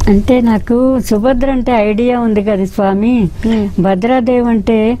 అంటే నాకు సుభద్ర అంటే ఐడియా ఉంది కదా స్వామి, భద్రాదేవి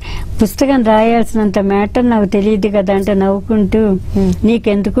అంటే పుస్తకం రాయాల్సినంత మ్యాటర్ నాకు తెలియదు కదా అంటే నవ్వుకుంటూ,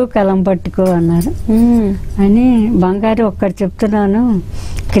 నీకెందుకు కలం పట్టుకో అన్నారు. అని బంగారు ఒక్కటి చెప్తున్నాను,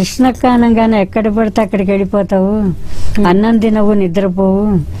 కృష్ణక్క అనగానే ఎక్కడ పడితే అక్కడికి వెళ్ళిపోతావు, అన్నం తినవు, నిద్రపోవు,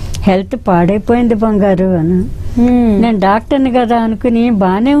 హెల్త్ పాడైపోయింది బంగారు అన్న. నేను డాక్టర్ని కదా అనుకుని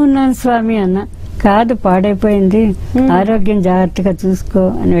బానే ఉన్నాను స్వామి అన్న. కాదు, పాడైపోయింది, ఆరోగ్యం జాగ్రత్తగా చూసుకో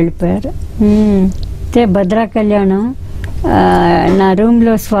అని వెళ్ళిపోయారు. అయితే భద్రా కళ్యాణం నా రూమ్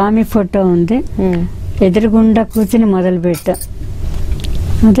లో స్వామి ఫోటో ఉంది, ఎదురుగుండా కూర్చుని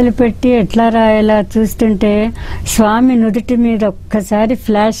మొదలుపెట్టి ఎట్లా రాయాలా చూస్తుంటే, స్వామి నుదుటి మీద ఒక్కసారి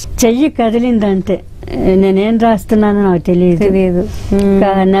ఫ్లాష్, చెయ్యి కదిలిందంతే. నేనేం రాస్తున్నానో నాకు తెలియదు.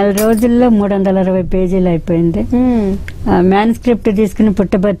 నెల రోజుల్లో 360 పేజీలు అయిపోయింది. మ్యాన్స్క్రిప్ట్ తీసుకుని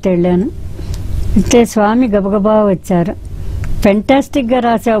పుట్టబర్తి వెళ్ళాను. అంటే స్వామి గబగబా వచ్చారు. ఫెంటాస్టిక్ గా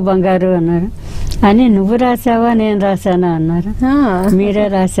రాసావు బంగారు అన్నారు. అని నువ్వు రాసావా నేను రాసానా అన్నారు. మీరే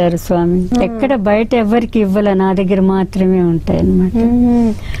రాశారు స్వామి, ఎక్కడ బయట ఎవరికి ఇవ్వాల, నా దగ్గర మాత్రమే ఉంటాయి అన్నమాట.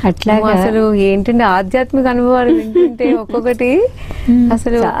 అట్లా అసలు ఏంటంటే ఆధ్యాత్మిక అనుభవాలు వింటుంటే ఒక్కొక్కటి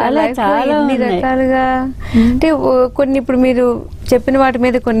అసలు చాలా రకాలుగా, అంటే కొన్ని ఇప్పుడు మీరు చెప్పిన వాటి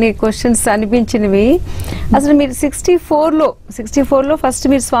మీద కొన్ని క్వశ్చన్స్ అనిపించినవి. అసలు మీరు 64లో ఫస్ట్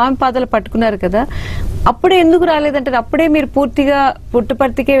మీరు స్వామి పాదాలు పట్టుకున్నారు కదా, అప్పుడే ఎందుకు రాలేదంటారు? అప్పుడే మీరు పూర్తిగా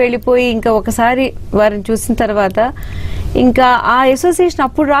పుట్టపర్తికే వెళ్ళిపోయి ఇంకా ఒకసారి వారిని చూసిన తర్వాత ఇంకా ఆ అసోసియేషన్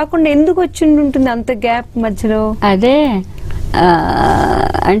అప్పుడు రాకుండా ఎందుకు వచ్చి ఉంటుంది అంత గ్యాప్ మధ్యలో? అదే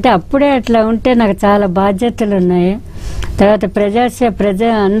అంటే అప్పుడే అట్లా ఉంటే నాకు చాలా బాధ్యతలు ఉన్నాయి. తర్వాత ప్రజా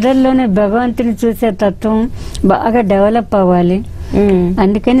అందరిలోనే భగవంతుని చూసే తత్వం బాగా డెవలప్ అవ్వాలి.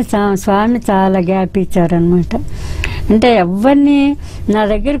 అందుకని స్వామి చాలా గ్యాప్ ఇచ్చారనమాట. అంటే ఎవరిని నా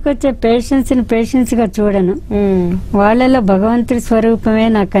దగ్గరికి వచ్చే పేషెంట్స్ గా చూడను, వాళ్ళలో భగవంతుడి స్వరూపమే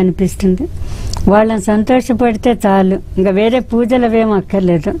నాకు అనిపిస్తుంది. వాళ్ళని సంతోషపడితే చాలు, ఇంకా వేరే పూజలు అవేం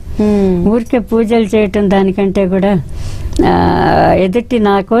అక్కర్లేదు. ఊరికే పూజలు చేయటం దానికంటే కూడా ఎదుటి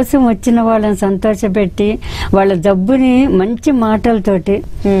నా కోసం వచ్చిన వాళ్ళని సంతోషపెట్టి వాళ్ళ జబ్బుని మంచి మాటలతోటి,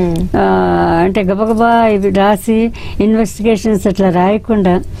 అంటే గబగబా ఇవి రాసి ఇన్వెస్టిగేషన్స్ అట్లా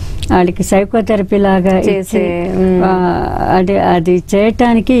రాయకుండా వాళ్ళకి సైకోథెరపీ లాగా అది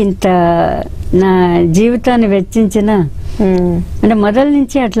చేయటానికి ఇంత నా జీవితాన్ని వెచ్చించిన, అంటే మొదల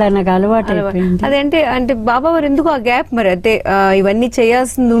నుంచి అట్లా నాకు అలవాటు అయిపోయింది. అదేంటే అంటే బాబా వారు ఎందుకు ఆ గ్యాప్ మరి అంటే ఇవన్నీ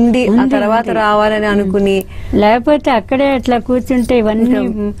చేయాల్సింది ఉండి ఆ తర్వాత రావాలని అనుకుని, లేకపోతే అక్కడే అట్లా కూర్చుంటే ఇవన్నీ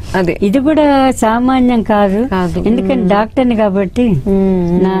ఇది కూడా సామాన్యం కాదు. ఎందుకంటే డాక్టర్ని కాబట్టి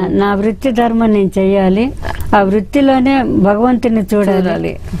నా వృత్తి ధర్మం నేను చెయ్యాలి, ఆ వృత్తిలోనే భగవంతుని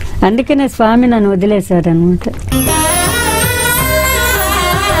చూడాలి. అందుకనే స్వామి నన్ను వదిలేశారు అనమాట.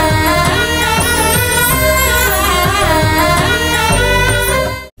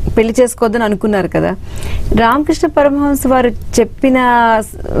 పెళ్లి చేసుకోవద్దని అనుకున్నారు కదా, రామకృష్ణ పరమహంస వారు చెప్పిన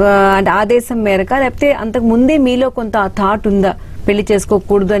అంటే ఆదేశం మేరక, లేకపోతే అంతకు ముందే మీలో కొంత థాట్ ఉందా పెళ్లి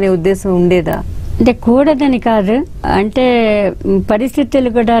చేసుకోకూడదు అనే ఉద్దేశం ఉండేదా? అంటే కూడదని కాదు, అంటే పరిస్థితులు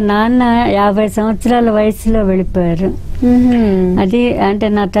కూడా. నాన్న 50 సంవత్సరాల వయసులో వెళ్ళిపోయారు. అది అంటే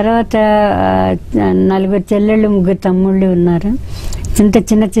నా తర్వాత 4 చెల్లెళ్ళు 3 తమ్ముళ్ళు ఉన్నారు,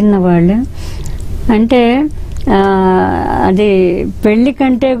 చిన్న చిన్న వాళ్ళు. అంటే అది పెళ్లి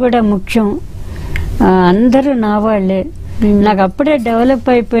కంటే కూడా ముఖ్యం, అందరూ నా వాళ్ళే. నాకు అప్పుడే డెవలప్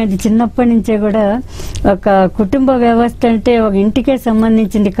అయిపోయింది చిన్నప్పటి నుంచే కూడా. ఒక కుటుంబ వ్యవస్థ అంటే ఒక ఇంటికే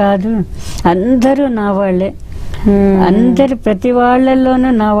సంబంధించింది కాదు, అందరూ నా వాళ్ళే. అందరు ప్రతి వాళ్ళల్లోనూ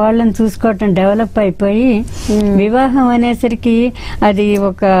నా వాళ్ళని చూసుకోవటం డెవలప్ అయిపోయి, వివాహం అనేసరికి అది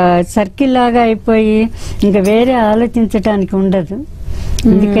ఒక సర్కిల్ లాగా అయిపోయి ఇంకా వేరే ఆలోచించటానికి ఉండదు.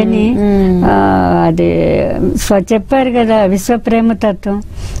 అందుకని అది చెప్పారు కదా విశ్వప్రేమతత్వం,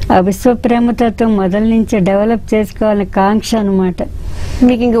 ఆ విశ్వప్రేమతత్వం మొదల నుంచి డెవలప్ చేసుకోవాలని కాంక్ష అనమాట.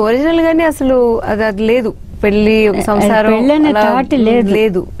 మీకు ఇంకా ఒరిజినల్ గానే అసలు అది లేదు, పెళ్లి సంసారం థాట్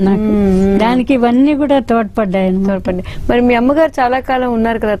లేదు నాకు. దానికి ఇవన్నీ కూడా తోడ్పడ్డాయి. మరి మీ అమ్మగారు చాలా కాలం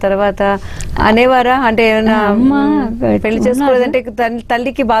ఉన్నారు కదా, తర్వాత అనేవారా? అంటే ఏమైనా అమ్మ పెళ్లి చేసుకోలేదంటే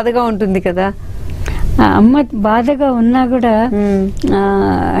తల్లికి బాధగా ఉంటుంది కదా. అమ్మ బాధగా ఉన్నా కూడా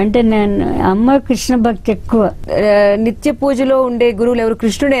అంటే నేను అమ్మ కృష్ణ భక్తి ఎక్కువ. నిత్య పూజలో ఉండే గురువులు ఎవరు?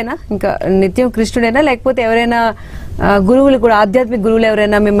 కృష్ణుడేనా? ఇంకా నిత్యం కృష్ణుడేనా, లేకపోతే ఎవరైనా గురువులు కూడా, ఆధ్యాత్మిక గురువులు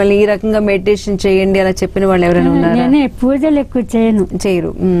ఎవరైనా మిమ్మల్ని ఈ రకంగా మెడిటేషన్ చేయండి అలా చెప్పిన వాళ్ళు ఎవరైనా ఉన్నారా? నేనే పూజలు ఎక్కువ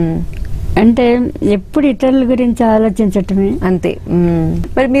చేయరు. అంటే ఎప్పుడు ఇతరుల గురించి ఆలోచించటమే అంతే.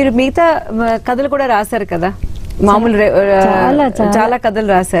 మరి మీరు మిగతా కథలు కూడా రాశారు కదా, మామూలు చాలా కథలు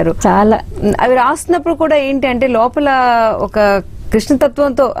రాశారు. చాలా అవి రాస్తున్నప్పుడు కూడా ఏంటి అంటే లోపల ఒక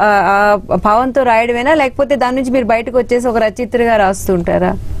కృష్ణతత్వంతో భావంతో రాయడమేనా, లేకపోతే దాని నుంచి మీరు బయటకు వచ్చేసి ఒక రచయిత్రిగా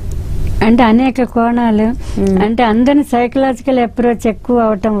రాస్తుంటారా? అంటే అనేక కోణాలు. అంటే అందరిని సైకలాజికల్ అప్రోచ్ ఎక్కువ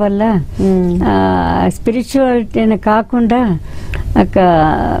అవటం వల్ల స్పిరిచువాలిటీని కాకుండా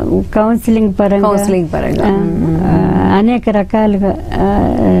కౌన్సిలింగ్ పరంగా అనేక రకాలుగా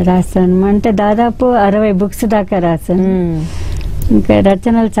రాశాను. అంటే దాదాపు 60 బుక్స్ దాకా రాశాను. ఇంకా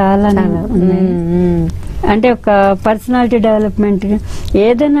రచనలు చాలా ఉన్నాయి. అంటే ఒక పర్సనాలిటీ డెవలప్మెంట్,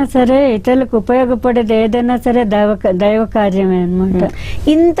 ఏదైనా సరే ఇతరులకు ఉపయోగపడేది ఏదైనా సరే దైవ కార్యమే అనమాట.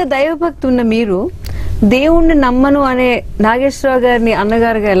 ఇంత దైవభక్తి ఉన్న మీరు దేవుణ్ణి నమ్మను అనే నాగేశ్వరరావు గారిని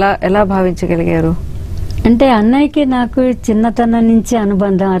అన్నగారుగా ఎలా భావించగలిగారు? అంటే అన్నయ్యకి నాకు చిన్నతనం నుంచి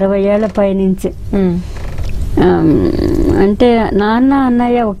అనుబంధం, 60 ఏళ్ల పై నుంచి. అంటే నాన్న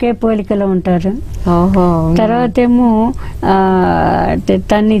అన్నయ్య ఒకే పోలికలో ఉంటారు. తర్వాత ఏమో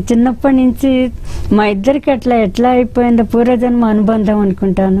తన్ని చిన్నప్పటి నుంచి మా ఇద్దరికి ఎట్లా అయిపోయిందో పూర్వజన్మ అనుబంధం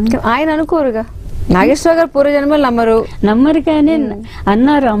అనుకుంటాను. ఆయన అనుకోరుగా, నాగేశ్వర గారు పూర్వజన్మలు నమ్మరు కానీ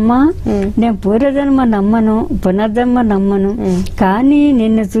అన్నారు, అమ్మా నేను పూర్వజన్మ నమ్మను, పునర్జన్మ నమ్మను, కానీ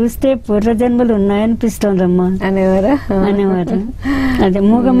నిన్ను చూస్తే పూర్వజన్మలు ఉన్నాయనిపిస్తోందమ్మా అనేవారు. అదే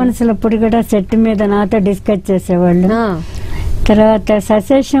మూగ మనసులప్పుడు కూడా సెట్ మీద నాతో డిస్కస్ చేసేవాళ్ళు. తర్వాత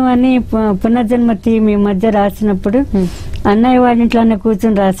సశేషం అని పునర్జన్మ థీమ్ ఈ మధ్య రాసినప్పుడు అన్నయ్య వాళ్ళ ఇంట్లోనే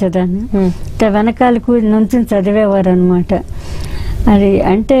కూర్చొని రాసేదాన్ని, వెనకాల నుంచుని చదివేవారు అనమాట. అది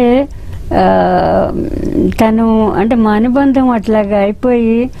అంటే తను అంటే మా అనుబంధం అట్లాగా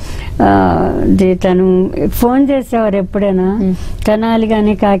అయిపోయి తను ఫోన్ చేసేవారు ఎప్పుడైనా, తెనాలి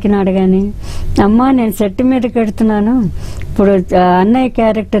కానీ కాకినాడ కానీ, అమ్మా నేను సెట్ మీద కడుతున్నాను, ఇప్పుడు అన్నయ్య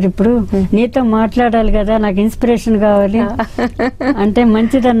క్యారెక్టర్ ఇప్పుడు నీతో మాట్లాడాలి కదా, నాకు ఇన్స్పిరేషన్ కావాలి అంటే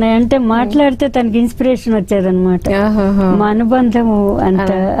మంచిది అన్నయ్య అంటే మాట్లాడితే తనకి ఇన్స్పిరేషన్ వచ్చేదన్నమాట. మా అనుబంధం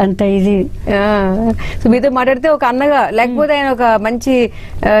అంత ఇది. మీతో మాట్లాడితే ఒక అన్నగా, లేకపోతే ఆయన ఒక మంచి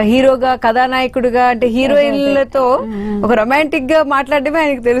హీరోగా, కథానాయకుడుగా, అంటే హీరోయిన్లతో ఒక రొమాంటిక్ గా మాట్లాడడమే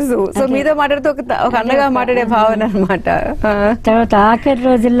ఆయనకు తెలుసు. సో మీతో మాట్లాడితే ఒక అన్నగా మాట్లాడే భావన అనమాట. తర్వాత ఆఖరి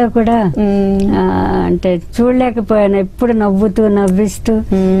రోజుల్లో కూడా అంటే చూడలేకపోయాను, ఎప్పుడు నవ్వుతూ నవ్విస్తూ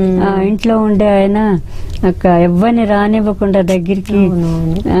ఇంట్లో ఉండే ఆయన ఎవ్వరిని రానివ్వకుండా దగ్గరికి.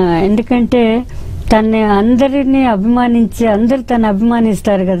 ఎందుకంటే తన్ని అందరినీ అభిమానించి అందరు తను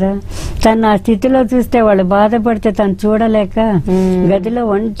అభిమానిస్తారు కదా, తను ఆ స్థితిలో చూస్తే వాళ్ళు బాధపడితే తను చూడలేక గదిలో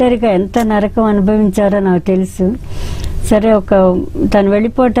ఒంటరిగా ఎంత నరకం అనుభవించారో నాకు తెలుసు. సరే తను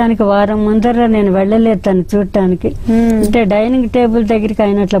వెళ్ళిపోవటానికి వారం ముందర నేను వెళ్ళలేదు తను చూడటానికి. అంటే డైనింగ్ టేబుల్ దగ్గరికి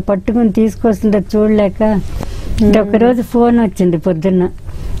ఆయన అట్లా పట్టుకుని తీసుకొస్తుంటే చూడలేక ఒకరోజు ఫోన్ వచ్చింది పొద్దున్న.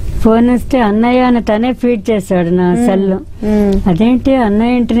 ఫోన్ వస్తే అన్నయ్య అని తనే ఫీడ్ చేశాడు నా సెల్లో. అదేంటి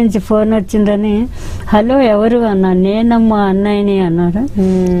అన్నయ్య ఇంటి నుంచి ఫోన్ వచ్చిందని, హలో ఎవరు అన్నా, నేనమ్మా అన్నయ్యని అన్నాడు.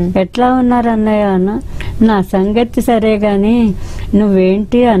 ఎట్లా ఉన్నారు అన్నయ్య అన్న, నా సంగతి సరే గాని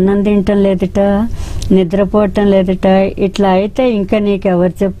నువ్వేంటి అన్నం తింటం లేదుట, నిద్రపోవటం లేదుట, ఇట్లా అయితే ఇంకా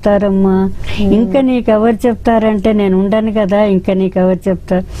నీకెవరు చెప్తారమ్మా, ఇంకా నీకెవరు చెప్తారంటే నేను ఉండను కదా, ఇంకా నీకెవరు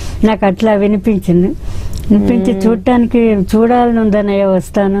చెప్తారు. నాకు అట్లా వినిపించింది. చూడటానికి చూడాలని ఉందన్నయ్య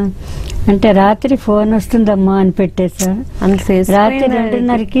వస్తాను అంటే రాత్రి ఫోన్ వస్తుందమ్మా అని పెట్టేశారు. రాత్రి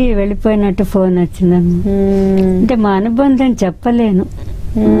 2:30కి వెళ్ళిపోయినట్టు ఫోన్ వచ్చిందమ్మా. అంటే మా అనుబంధం చెప్పలేను,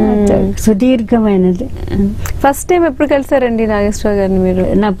 సుదీర్ఘమైనది. ఫస్ట్ టైం ఎప్పుడు కలిసారండి నాగేశ్వర గారిని మీరు?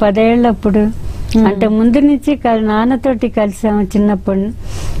 నా 10 ఏళ్ళప్పుడు. అంటే ముందు నుంచి నాన్నతోటి కలిసాము చిన్నప్పుడు.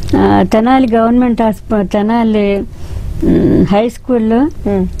 తెనాలి గవర్నమెంట్ తెనాలి హై స్కూల్లో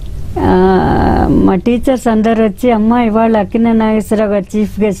మా టీచర్స్ అందరు వచ్చి, అమ్మ ఇవాళ అక్కినే నాగేశ్వరరావు గారు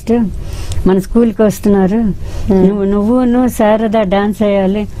చీఫ్ గెస్ట్ మన స్కూల్కి వస్తున్నారు, నువ్వు శారద డాన్స్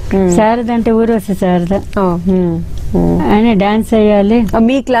వేయాలి. శారద అంటే ఊరవసి శారద అని డాన్స్ వేయాలి.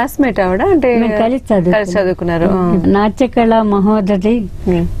 మీ క్లాస్మేట్ ఆవిడ? అంటే కలిసి చదువుకున్నారు. నాట్య కళా మహోదరి,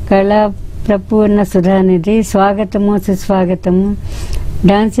 కళా ప్రపూర్ణ సుధానిధి, స్వాగతము సుస్వాగతము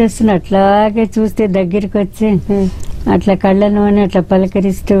డాన్స్ చేస్తున్న అట్లాగే చూస్తే దగ్గరికి వచ్చి అట్లా కళ్ళలోనే అట్లా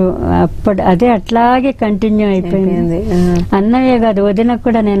పలకరిస్తూ అప్పుడు అదే అట్లాగే కంటిన్యూ అయిపోయింది. అన్నయ్య కాదు, వదిన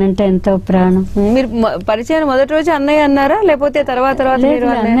కూడా నేనంటే ఎంతో ప్రాణం. మీరు పరిచయం మొదటి రోజు అన్నయ్య అన్నారా, లేకపోతే తర్వాత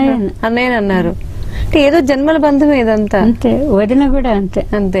అన్నయ్య అన్నారు? అంటే ఏదో జన్మల బంధం ఇదంతా. అంతే, వదిన కూడా అంతే.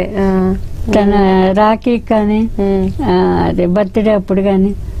 అంతే. తన రాఖీ కానీ అదే బర్త్డే అప్పుడు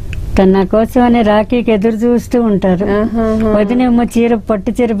కానీ తన కోసం అనే రాఖీకి ఎదురు చూస్తూ ఉంటారు. వదినేమో పట్టు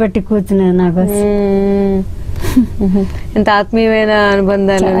చీర పెట్టి కూర్చున్నారు నా కోసం. ఎంత ఆత్మీయమైన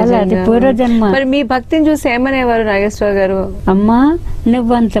అనుబంధాలు. అది పూర్వజన్మ. మరి మీ భక్తిని చూసి ఏమనేవారు నాగేశ్వర గారు? అమ్మా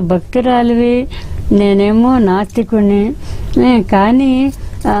నువ్వంత భక్తురాలివి, నేనేమో నాస్తికుని, కానీ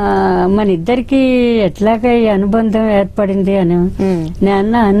మన ఇద్దరికి ఎట్లాగా ఈ అనుబంధం ఏర్పడింది అని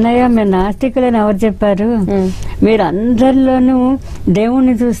నేను అన్నయ్య మీరు నాస్తికులని ఎవరు చెప్పారు? మీరు అందరిలోనూ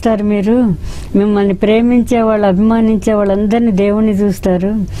దేవుణ్ణి చూస్తారు, మీరు మిమ్మల్ని ప్రేమించే వాళ్ళు అభిమానించే వాళ్ళందరినీ దేవుణ్ణి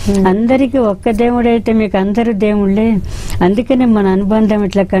చూస్తారు, అందరికి ఒక్క దేవుడైతే మీకు అందరూ దేవుళ్ళే, అందుకనే మన అనుబంధం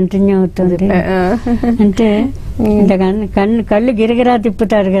ఇట్లా కంటిన్యూ అవుతుంది అంటే కళ్ళు గిరిగిరా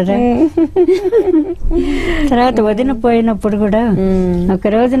తిప్పుతాడు కదా. తర్వాత వదిన పోయినప్పుడు కూడా ఒక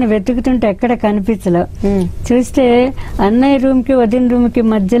రోజున వెతుకుతుంటే ఎక్కడ కనిపించలే. చూస్తే అన్నయ్య రూమ్ కి వదిన రూమ్ కి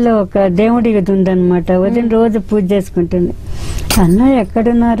మధ్యలో ఒక దేవుడి గది ఉందన్నమాట. వదిన రోజు పూజ చేసుకుంటుంది. అన్నయ్య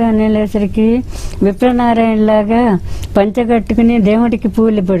ఎక్కడున్నారా అనేసరికి విప్రనారాయణ లాగా పంచగట్టుకుని దేవుడికి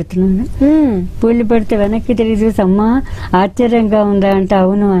పూలు పెడుతున్నాడు. పూలు పెడితే వెనక్కి తిరిగి చూసి అమ్మా ఆశ్చర్యంగా ఉందా అంటే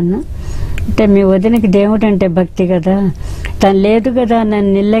అవును అన్న. అంటే మీ వదినకి దేవుడు అంటే భక్తి కదా, తను లేదు కదా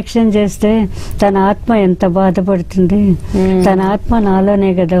నన్ను నిర్లక్ష్యం చేస్తే తన ఆత్మ ఎంత బాధపడుతుంది, తన ఆత్మ నాలోనే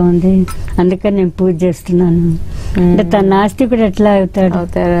కదా ఉంది, అందుకని నేను పూజ చేస్తున్నాను అంటే తన నాస్తికుడు ఎట్లా అవుతాడు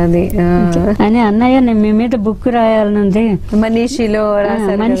అది అని. అన్నయ్య నేను మీ మీద బుక్ రాయాలనుంది,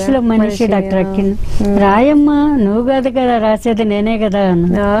 మనిషిలో మనిషి డాక్టర్ అక్కిన రాయమ్మా, నువ్వు కాదు కదా రాసేది నేనే కదా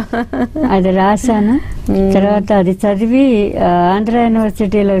అన్న. అది రాశాను. తర్వాత అది చదివి ఆంధ్ర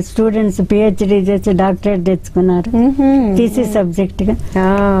యూనివర్సిటీలో స్టూడెంట్స్ పిహెచ్డి చేసి డాక్టరేట్ తెచ్చుకున్నారు థీసిస్ సబ్జెక్ట్ గా.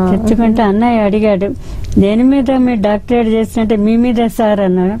 తెచ్చుకుంటే అన్నయ్య అడిగాడు దేని మీద మీరు డాక్టరేట్ చేసినట్టే మీ మీద సార్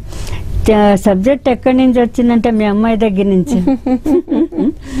అన్నాడు. సబ్జెక్ట్ ఎక్కడి నుంచి వచ్చిందంటే మీ అమ్మాయి దగ్గర నుంచి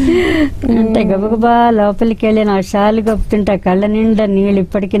అంటే గబగబా లోపలికి వెళ్ళి నా షాలు కప్పుతుంటే కళ్ళ నిండా నీళ్ళు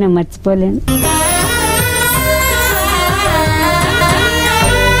ఇప్పటికీ నేను మర్చిపోలేను.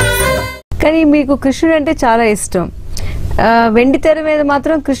 కానీ మీకు కృష్ణుడు అంటే చాలా ఇష్టం. వెండి తెర మీద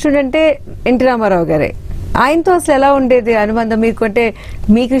మాత్రం కృష్ణుడు అంటే ఎన్టీ రామారావు గారే. ఆయనతో అసలు ఎలా ఉండేది అనుబంధం మీకు? అంటే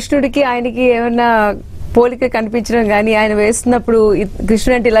మీ కృష్ణుడికి ఆయనకి ఏమన్నా పోలిక కనిపించడం కానీ, ఆయన వేస్తున్నప్పుడు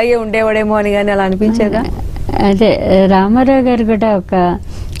కృష్ణుడు అంటే ఇలాగే ఉండేవాడేమో అని కానీ అలా అనిపించేదా? అదే రామారావు గారు కూడా ఒక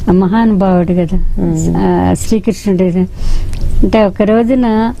మహానుభావుడు కదా, శ్రీకృష్ణుడు. అంటే ఒక రోజున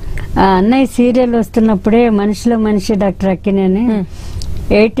అన్నయ్య సీరియల్ వస్తున్నప్పుడే మనిషిలో మనిషి డాక్టర్ అక్కినేని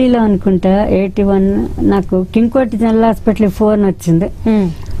 80లో అనుకుంటా 81 నాకు కింగ్కోటి జనరల్ హాస్పిటల్ ఫోన్ వచ్చింది.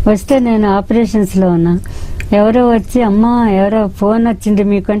 వస్తే నేను ఆపరేషన్స్ లో ఉన్నా. ఎవరో వచ్చి అమ్మా ఎవరో ఫోన్ వచ్చింది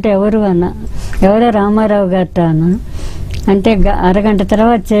మీకంటే ఎవరు అన్న. ఎవరో రామారావు గారితో అన్న. అంటే అరగంట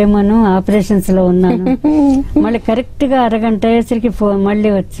తర్వాత చేయమను ఆపరేషన్స్ లో ఉన్నాను. మళ్ళీ కరెక్ట్ గా అరగంట అయ్యేసరికి ఫోన్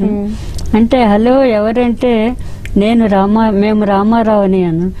మళ్ళీ వచ్చింది. అంటే హలో ఎవరంటే నేను మేము రామారావు అని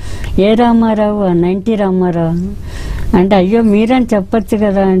అన్న. ఏ రామారావు అన్న? ఎన్టీ రామారావు. అంటే అయ్యో మీరని చెప్పచ్చు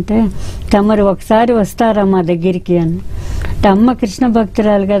కదా అంటే తమరు ఒకసారి వస్తారా మా దగ్గరికి అని. అంటే అమ్మ కృష్ణ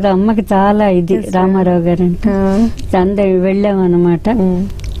భక్తురాలు కదా, అమ్మకి చాలా ఇది రామారావు గారు అంటే. అందరు వెళ్ళామన్నమాట.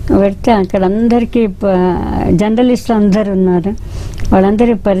 వెళ్తే అక్కడ అందరికి జర్నలిస్టులు అందరు ఉన్నారు.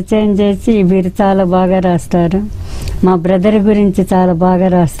 వాళ్ళందరికి పరిచయం చేసి వీరు చాలా బాగా రాస్తారు, మా బ్రదర్ గురించి చాలా బాగా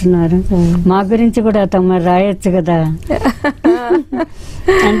రాస్తున్నారు, మా గురించి కూడా తమరు రాయొచ్చు కదా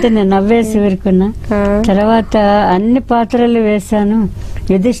అంటే నేను నవ్వేసి ఊరుకున్నా. తర్వాత అన్ని పాత్రలు వేశాను,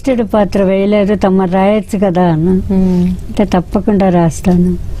 యుధిష్ఠుడి పాత్ర వేయలేదు, తమరు రాయొచ్చు కదా అన్న. అంటే తప్పకుండా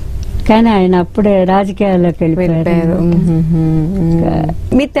రాస్తాను కానీ ఆయన అప్పుడే రాజకీయాల్లోకి వెళ్ళిపోయారు.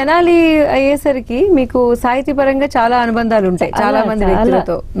 మీ తెనాలి అయ్యేసరికి మీకు సాహితీ పరంగా చాలా అనుబంధాలు ఉంటాయి చాలా మంది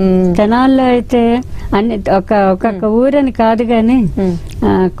వ్యక్తులతో. తెనాల్లో అయితే అన్ని ఒక్కొక్క ఊరని కాదు గాని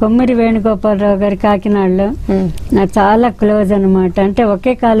కొమ్మరి వేణుగోపాలరావు గారి కాకినాడలో నాకు చాలా క్లోజ్ అనమాట. అంటే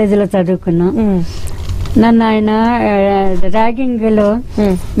ఒకే కాలేజీలో చదువుకున్నాం. నన్ను ఆయన ర్యాగింగ్ లో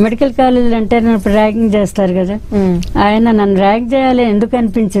మెడికల్ కాలేజీలు అంటే ర్యాగింగ్ చేస్తారు కదా, ఆయన నన్ను ర్యాగ్ చేయాలి ఎందుకు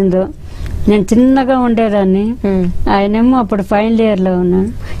అనిపించిందో. నేను చిన్నగా ఉండేదాన్ని, ఆయనేమో అప్పుడు ఫైనల్ ఇయర్ లో ఉన్నాను.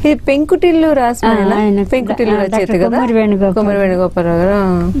 ఇది పెంకుటిల్లు రాసిన కొమ్మరి వేణుగోపాలరావు గారు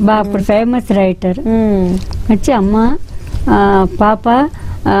అప్పుడు ఫేమస్ రైటర్. వచ్చి అమ్మ పాప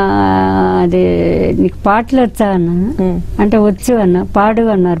అది నీకు పాటలు వచ్చా అన్నాను. అంటే వచ్చు అన్న. పాడు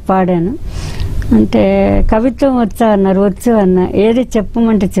అన్నారు. పాడాను. అంటే కవిత్వం వచ్చా అన్నారు. వచ్చు అన్న. ఏది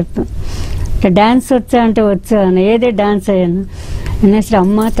చెప్పమంటే చెప్పు. డాన్స్ వచ్చా అంటే వచ్చు అన్న. ఏదే డాన్స్ అయ్యాను అనేసి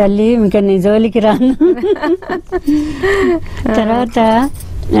అమ్మ తల్లి ఇంకా నీ జోలికి రాను. తర్వాత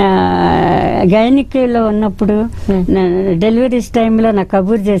గైనిక్లో ఉన్నప్పుడు డెలివరీస్ టైంలో నాకు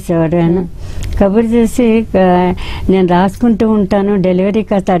కబుర్ చేసేవాడు ఆయన. కబుర్ చేసి నేను రాసుకుంటూ ఉంటాను, డెలివరీ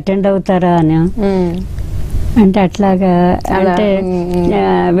కాస్త అటెండ్ అవుతారా అని. అంటే అట్లాగా అంటే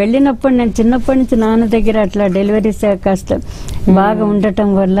వెళ్ళినప్పుడు నేను చిన్నప్పటి నుంచి నాన్న దగ్గర అట్లా డెలివరీస్ కాస్త బాగా ఉండటం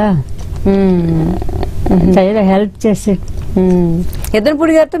వల్ల హెల్ప్ చేసి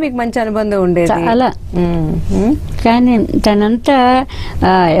ఎద్దనపూడి గారితో మీకు మంచి అనుబంధం ఉండేది చాలా. కానీ తనంతా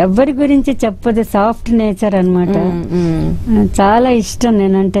ఎవరి గురించి చెప్పదు, సాఫ్ట్ నేచర్ అన్నమాట. చాలా ఇష్టం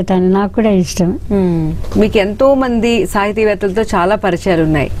నేనంటే తను, నాకు కూడా ఇష్టం. మీకు ఎంతో మంది సాహితీవేత్తలతో చాలా పరిచయాలు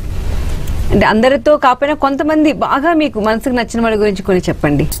ఉన్నాయి. అంటే అందరితో కాకపోయినా కొంతమంది బాగా మీకు మనసుకు నచ్చిన వాళ్ళ గురించి కొన్ని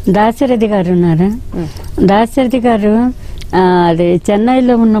చెప్పండి. దాశరథి గారు ఉన్నారు. దాశరథి గారు అది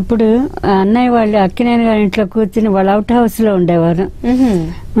చెన్నైలో ఉన్నప్పుడు అన్నయ్య వాళ్ళు అక్కినేని గారి ఇంట్లో కూర్చుని వాళ్ళు అవుట్ హౌస్ లో ఉండేవారు.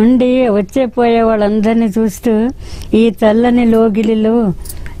 ఉండి వచ్చే పోయే వాళ్ళందరినీ చూస్తూ ఈ చల్లని లోగిలిలో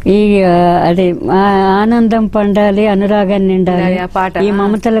ఈ అది ఆనందం పండాలి, అనురాగాన్ని నిండాలి, ఈ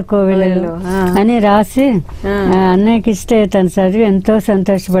మమతల కోవిలలో అని రాసి అన్నయ్యకి ఇస్తే తను చదివి ఎంతో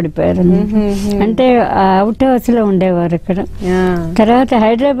సంతోషపడిపోయారు. అంటే అవుట్ హౌస్ లో ఉండేవారు అక్కడ. తర్వాత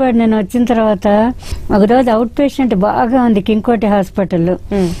హైదరాబాద్ నేను వచ్చిన తర్వాత ఒకరోజు అవుట్ పేషెంట్ బాగా ఉంది కింగ్కోటి హాస్పిటల్లో.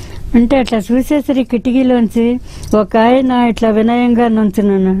 అంటే అట్లా చూసేసరి కిటికీలోంచి ఒక ఆయన ఇట్లా వినయంగా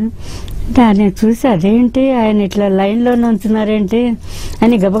నుంచున్నాను. అంటే ఆయన చూసి అదేంటి ఆయన ఇట్లా లైన్లో నుంచున్నారేంటి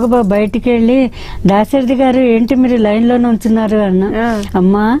అని గబగబా బయటికి వెళ్ళి దాశరథి గారు ఏంటి మీరు లైన్లో నుంచున్నారు అన్న.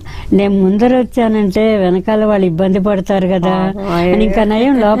 అమ్మా నేను ముందర వచ్చానంటే వెనకాల వాళ్ళు ఇబ్బంది పడతారు కదా అని, ఇంకా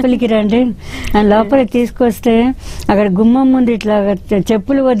నయం లోపలికి రండి అని లోపలికి తీసుకొస్తే అక్కడ గుమ్మం ముందు ఇట్లా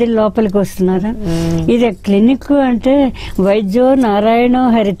చెప్పులు వదిలి లోపలికి వస్తున్నారు. ఇది క్లినిక్ అంటే వైద్యో నారాయణో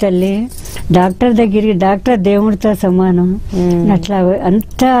హరితల్లి, డాక్టర్ దగ్గరికి డాక్టర్ దేవుడితో సమానం. అట్లా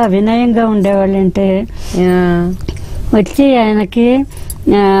అంత వినయంగా ఉండేవాళ్ళంటే. వచ్చి ఆయనకి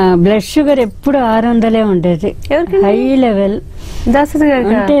బ్లడ్ షుగర్ ఎప్పుడు 600 ఉండేది, హై లెవెల్.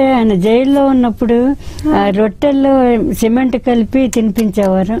 అంటే ఆయన జైల్లో ఉన్నప్పుడు రొట్టెల్లో సిమెంట్ కలిపి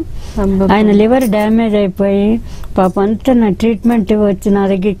తినిపించేవారు. ఆయన లివర్ డ్యామేజ్ అయిపోయి పాపం అంతా నా ట్రీట్మెంట్ వచ్చి నా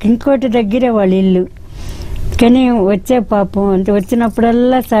దగ్గర కింగ్కోటి దగ్గరే వాళ్ళ ఇల్లు. కానీ వచ్చే పాపం అంటే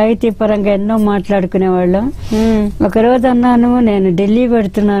వచ్చినప్పుడల్లా సాహితీ పరంగా ఎన్నో మాట్లాడుకునేవాళ్ళం. ఒకరోజు అన్నాను నేను ఢిల్లీ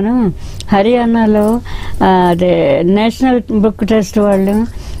పెడుతున్నాను, హర్యానాలో అదే నేషనల్ బుక్ ట్రస్ట్ వాళ్ళు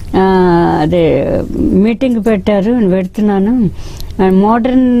అదే మీటింగ్ పెట్టారు, పెడుతున్నాను,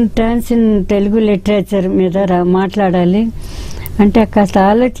 modern times in Telugu literature మీద మాట్లాడాలి అంటే కాస్త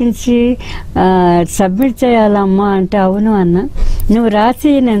ఆలోచించి సబ్మిట్ చేయాలమ్మా అంటే అవును అన్న. నువ్వు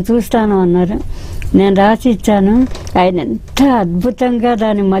రాసి నేను చూస్తాను అన్నారు. నేను రాసి ఇచ్చాను. ఆయన ఎంత అద్భుతంగా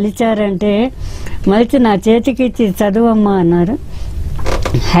దాన్ని మలిచారంటే మలిచి నా చేతికి ఇచ్చి చదువమ్మా అన్నారు.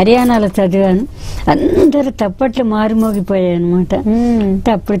 హర్యానాలో చదివాను. అందరూ తప్పట్లు మారుమోగిపోయాయి అనమాట.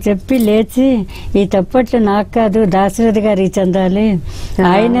 అప్పుడు చెప్పి లేచి ఈ తప్పట్లు నాకు కాదు దాశరథి గారికి చెందాలి,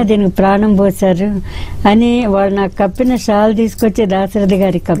 ఆయన దీనికి ప్రాణం పోశారు అని వాళ్ళు నాకు కప్పిన షాల్ తీసుకొచ్చి దాశరథి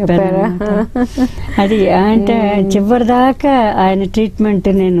గారికి కప్పారు. అది అంటే చివరిదాకా ఆయన ట్రీట్మెంట్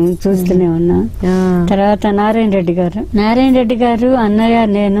నేను చూస్తూనే ఉన్నా. తర్వాత నారాయణ రెడ్డి గారు అన్నయ్య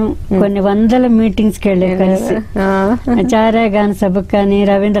నేను కొన్ని 100 మీటింగ్స్కి వెళ్ళే కలిసి, చారా గాన సభకు కానీ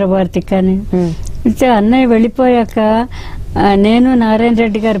రవీంద్ర భారతికి కానీ. అన్నయ్య వెళ్ళిపోయాక నేను నారాయణ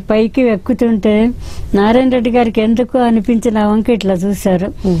రెడ్డి గారి పైకి ఎక్కుతుంటే నారాయణ రెడ్డి గారికి ఎందుకు అనిపించిన వంక ఇట్లా చూశారు.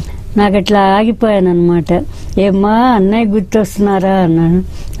 నాకు ఇట్లా ఆగిపోయాను అనమాట. ఏమ్మా అన్నయ్య గుర్తొస్తున్నారా అన్నాను.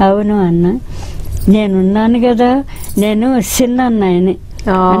 అవును అన్న. నేనున్నాను కదా, నేను చిన్న అన్నయ్యని.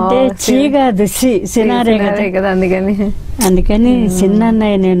 అంటే చీ కాదు సినారే కదా, అందుకని చిన్న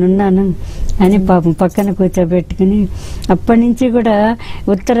అన్నయ్య నేనున్నాను అని పాపం పక్కన కూర్చోబెట్టుకుని అప్పటి నుంచి కూడా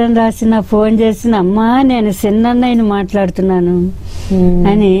ఉత్తరం రాసిన ఫోన్ చేసిన అమ్మా నేను చిన్నన్నయ్యని మాట్లాడుతున్నాను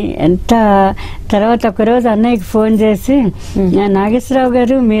అని ఎంత. తర్వాత ఒకరోజు అన్నయ్యకి ఫోన్ చేసి నాగేశ్వరరావు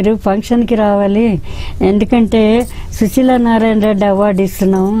గారు మీరు ఫంక్షన్కి రావాలి, ఎందుకంటే సుశీల నారాయణ రెడ్డి అవార్డు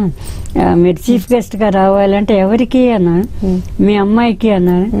ఇస్తున్నాము, మీరు చీఫ్ గెస్ట్గా రావాలంటే ఎవరికి అన్నాను, మీ అమ్మాయికి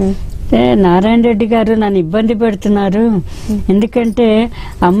అన్నాను. నారాయణ రెడ్డి గారు నన్ను ఇబ్బంది పెడుతున్నారు, ఎందుకంటే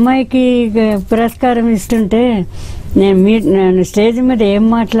అమ్మాయికి పురస్కారం ఇస్తుంటే నేను స్టేజ్ మీద ఏం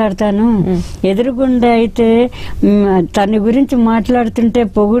మాట్లాడతాను, ఎదురుగుండా అయితే తన గురించి మాట్లాడుతుంటే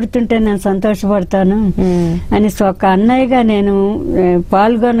పొగుడుతుంటే నేను సంతోషపడతాను అని ఒక అన్నయ్యగా నేను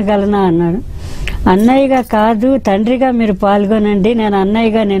పాల్గొనగలనా అన్నాడు. అన్నయ్యగా కాదు తండ్రిగా మీరు పాల్గొనండి, నేను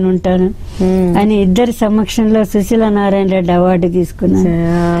అన్నయ్యగా నేను ఉంటాను అని ఇద్దరి సమక్షంలో సుశీల నారాయణ రెడ్డి అవార్డు తీసుకున్నాను.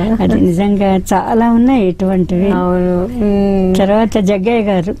 అది నిజంగా చాలా ఉన్నాయి ఇటువంటివి. తర్వాత జగ్గయ్య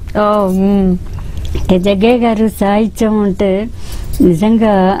గారు, జగ్గయ్య గారు సాహిత్యం ఉంటే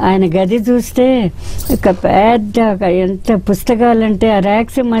నిజంగా ఆయన గది చూస్తే ఒక పెద్ద ఎంత పుస్తకాలంటే ఆ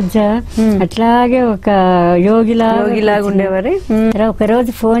ర్యాక్స్ మధ్య అట్లాగే ఒక యోగిలాగా ఉండేవారు. ఒక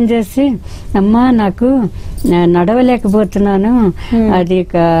రోజు ఫోన్ చేసి అమ్మా నాకు నడవలేకపోతున్నాను, అది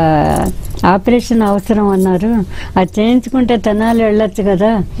ఆపరేషన్ అవసరం అన్నారు, అది చేయించుకుంటే తెనాలి వెళ్ళొచ్చు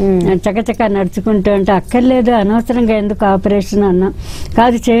కదా, చకచకా నడుచుకుంటూ అంటే అక్కర్లేదు అనవసరంగా ఎందుకు ఆపరేషన్ అన్నా,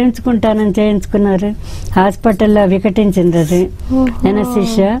 కాదు చేయించుకుంటానని చేయించుకున్నారు. హాస్పిటల్లో వికటించింది అది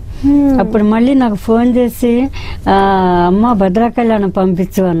ఎనస్థీషియా. అప్పుడు మళ్ళీ నాకు ఫోన్ చేసి అమ్మ భద్రాకళ్యాణం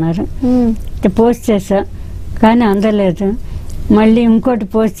పంపించు అన్నారు. పోస్ట్ చేసా కానీ అందలేదు. మళ్ళీ ఇంకోటి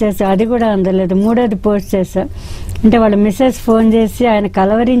పోస్ట్ చేసా, అది కూడా అందలేదు. మూడోది పోస్ట్ చేసా అంటే వాళ్ళ మిస్సెస్ ఫోన్ చేసి ఆయన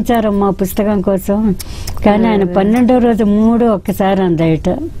కలవరించారమ్మా పుస్తకం కోసం, కానీ ఆయన 12వ రోజు 3 ఒక్కసారి అందయట.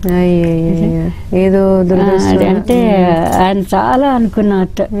 ఏదో అంటే ఆయన చాలా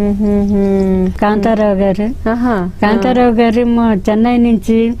అనుకున్నట్ట. కాంతారావు గారు చెన్నై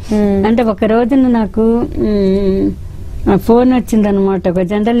నుంచి అంటే ఒక రోజున నాకు ఫోన్ వచ్చిందనమాట. ఒక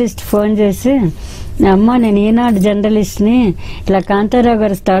జర్నలిస్ట్ ఫోన్ చేసి అమ్మ నేను ఈనాడు జర్నలిస్ట్ని, ఇట్లా కాంతారావు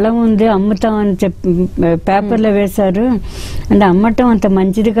గారి స్థలం ఉంది అమ్ముతామని చెప్పి పేపర్లో వేశారు, అంటే అమ్మటం అంత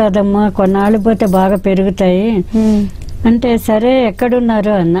మంచిది కాదమ్మా, కొన్నాళ్ళు పోతే బాగా పెరుగుతాయి అంటే సరే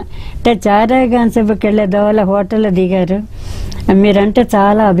ఎక్కడున్నారు అన్న. అంటే చారాయి గాన్సభకి వెళ్ళే దోవల హోటల్లో దిగారు. మీరంటే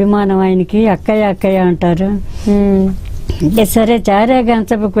చాలా అభిమానం ఆయనకి, అక్కయ్య అక్కయ్య అంటారు. అంటే సరే చారాయి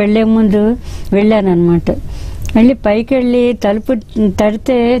గాన్సభకి వెళ్లే ముందు వెళ్ళానమాట. వెళ్ళి పైకి వెళ్ళి తలుపు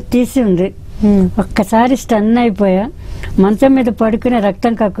తడితే తీసి ఉంది. ఒక్కసారి స్టన్ అయిపోయా, మంచం మీద పడుకుని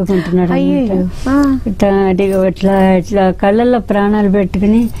రక్తం కక్కుకుంటున్నాడు. ఇట్లా ఇట్లా కళ్ళల్లో ప్రాణాలు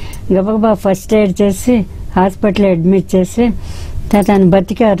పెట్టుకుని గబగబా ఫస్ట్ ఎయిడ్ చేసి హాస్పిటల్ అడ్మిట్ చేసి తను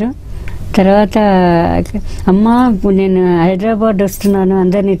బతికారు. తర్వాత అమ్మా నేను హైదరాబాద్ వస్తున్నాను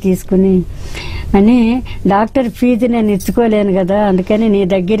అందరినీ తీసుకుని అని, డాక్టర్ ఫీజు నేను ఇచ్చుకోలేను కదా, అందుకని నీ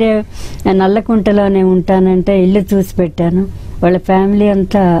దగ్గరే నల్లకుంటలోనే ఉంటానంటే ఇల్లు చూసి పెట్టాను. వాళ్ళ ఫ్యామిలీ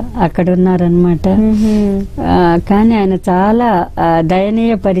అంతా అక్కడ ఉన్నారనమాట. కానీ ఆయన చాలా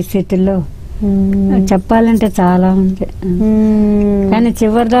దయనీయ పరిస్థితుల్లో చెప్పాలంటే చాలా ఉంది. కానీ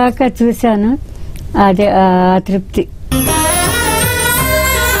చివరిదాకా చూశాను, అదే ఆ తృప్తి.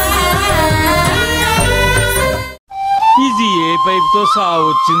 ఇది ఏ పైప్ తో సాగు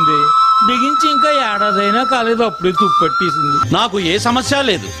వచ్చింది, బిగించి ఇంకా ఏడాదైనా కాలేదు, అప్పుడే తుప్పట్టేసింది. నాకు ఏ సమస్య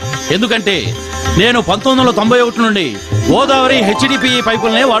లేదు, ఎందుకంటే నేను 1991 నుండి గోదావరి హెచ్డిపి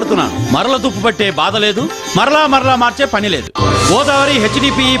పైపులనే వాడుతున్నాను. మరల తుప్పు పట్టే బాధ లేదు, మరలా మార్చే పని లేదు. గోదావరి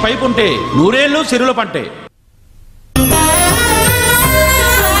హెచ్డిపి పైపు ఉంటే 100 ఏళ్ళు సిరుల పంటే.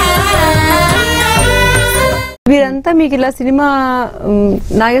 వీరంతా మీకు ఇలా సినిమా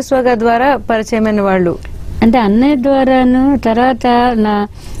నాగేశ్వర గారి ద్వారా పరిచయమైన వాళ్ళు అంటే అన్నయ్య ద్వారాను, తర్వాత నా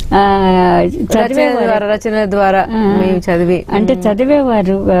రచనల ద్వారా చదివి అంటే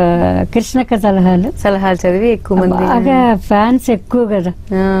చదివేవారు. కృష్ణక్క సలహాలు చదివి ఎక్కువ మంది బాగా ఫ్యాన్స్ ఎక్కువ కదా,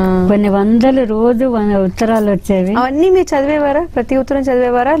 కొన్ని వందలు రోజు ఉత్తరాలు వచ్చేవి. అవన్నీ మీరు చదివేవారా? ప్రతి ఉత్తరం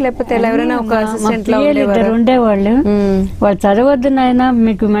చదివేవారా లేకపోతే ఎవరైనా ఒక అసిస్టెంట్ ఇద్దరు ఉండేవాళ్ళు. వాళ్ళు చదవద్దు నాయన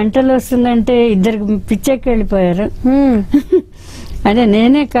మీకు మెంటల్ వస్తుందంటే ఇద్దరికి పిచ్చెక్కి వెళ్ళిపోయారు. అంటే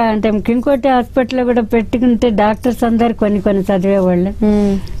నేనే అంటే ఇంకోటి హాస్పిటల్లో కూడా పెట్టుకుంటే డాక్టర్స్ అందరు కొన్ని చదివేవాళ్ళు.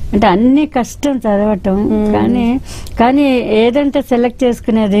 అంటే అన్ని కష్టం చదవటం, కానీ ఏదంటే సెలెక్ట్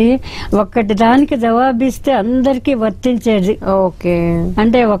చేసుకునేది ఒక్కటి దానికి జవాబిస్తే అందరికి వర్తించేది. ఓకే,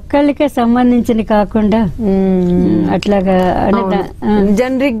 అంటే ఒక్కళ్ళకే సంబంధించింది కాకుండా అట్లాగా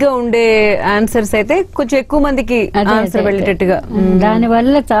జనరిక్ గా ఉండే ఆన్సర్స్ అయితే కొంచెం ఎక్కువ మందికి ఆన్సర్ వెళ్ళేటట్టుగా. దాని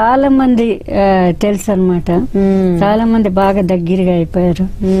వల్ల చాలా మంది తెలుసు అనమాట, చాలా మంది బాగా దగ్గరగా అయిపోయారు.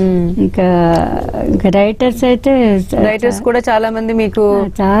 ఇంకా రైటర్స్ అయితే రైటర్స్ కూడా చాలా మంది మీకు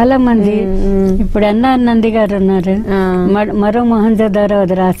చాలా చాలా మంది. ఇప్పుడు ఎన్ఆర్ నంది గారు ఉన్నారు, మరో మొహంజదారో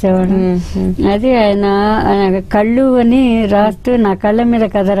అది రాసేవాడు. అది ఆయన కళ్ళు అని రాస్తూ నా కళ్ళ మీద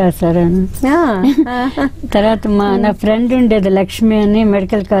కథ రాశారు. తర్వాత నా ఫ్రెండ్ ఉండేది లక్ష్మి అని,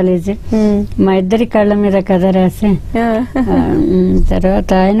 మెడికల్ కాలేజ్, మా ఇద్దరి కళ్ళ మీద కథ రాసి. తర్వాత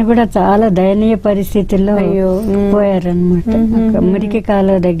ఆయన కూడా చాలా దయనీయ పరిస్థితుల్లో పోయారనమాట. మురికి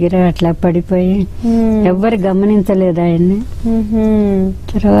కాలువ దగ్గర అట్లా పడిపోయి ఎవ్వరు గమనించలేదు ఆయన్ని.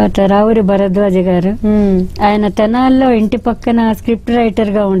 తర్వాత రావురి భరద్వాజ గారు, ఆయన తెనాల్లో ఇంటి పక్కన స్క్రిప్ట్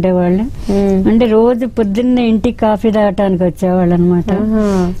రైటర్ గా ఉండేవాళ్ళు. అంటే రోజు పొద్దున్నే ఇంటికి కాఫీ తాగటానికి వచ్చేవాళ్ళు అనమాట.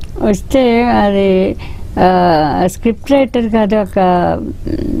 వస్తే అది స్క్రిప్ట్ రైటర్ కాదు, ఒక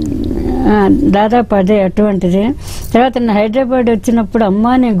దాదాపు అదే అటువంటిది. తర్వాత హైదరాబాద్ వచ్చినప్పుడు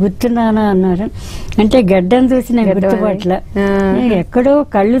అమ్మా నేను గుర్తున్నానా అన్నారు. అంటే గడ్డం చూసి నేను గుర్తుపట్ల, ఎక్కడో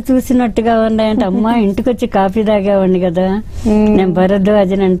కళ్ళు చూసినట్టుగా ఉన్నాయంటే అమ్మా ఇంటికి వచ్చి కాఫీ తాగేవాడిని కదా నేను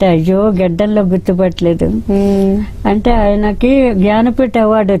భరద్వాజన్ అంటే, అయ్యో గడ్డంలో గుర్తుపట్టలేదు అంటే. ఆయనకి జ్ఞానపీఠ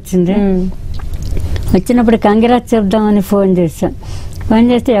అవార్డు వచ్చింది. వచ్చినప్పుడు కంగ్రాట్స్ చెప్దామని ఫోన్ చేశాను. ఫోన్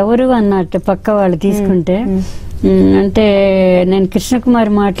చేస్తే ఎవరు అన్నట్టు పక్క వాళ్ళు తీసుకుంటే, అంటే నేను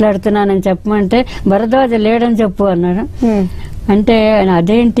కృష్ణకుమారి మాట్లాడుతున్నానని చెప్పమంటే భరద్వాజ లేడని చెప్పు అన్నాడు. అంటే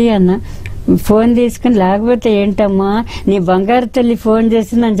అదేంటి అన్న, ఫోన్ తీసుకుని లేకపోతే ఏంటమ్మా నీ బంగారు తల్లి ఫోన్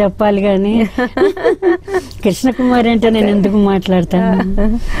చేసిందని చెప్పాలి గాని కృష్ణకుమారి అంటే నేను ఎందుకు మాట్లాడతాను.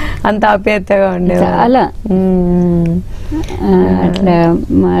 అంత ఆప్యాయతగా ఉండే చాలా. అట్లా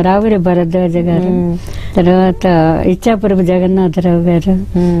రావురి భరద్వాజ గారు, తర్వాత ఇచ్చాపురపు జగన్నాథరావు గారు,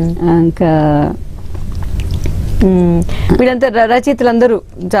 ఇంకా వీళ్ళంతా రచయితలందరూ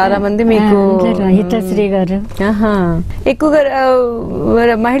చాలా మంది మీకు. హితశ్రీ గారు ఎక్కువగా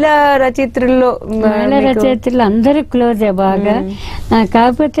మహిళా రచయిత్రుల్లో అందరూ క్లోజ్ బాగా.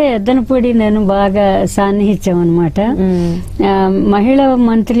 కాకపోతే ఎద్దనపూడి నేను బాగా సాన్నిహిత్యం అనమాట. మహిళా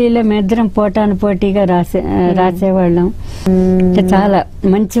మంత్రిలో మేద్దరం పోటాను పోటీగా రాసేవాళ్ళం. చాలా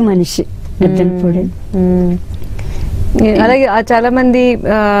మంచి మనిషి ఎద్దనపూడి. అలాగే చాలా మంది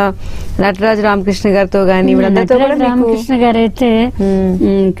నటరాజు రామకృష్ణ గారితో గానీ రామకృష్ణ గారు అయితే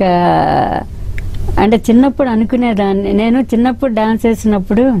ఇంకా అంటే చిన్నప్పుడు అనుకునేదాన్ని. నేను చిన్నప్పుడు డాన్స్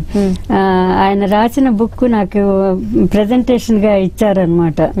చేసినప్పుడు ఆయన రాసిన బుక్ నాకు ప్రెజెంటేషన్ గా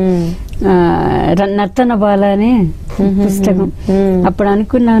ఇచ్చారనమాట. నర్తన బాల అని పుస్తకం. అప్పుడు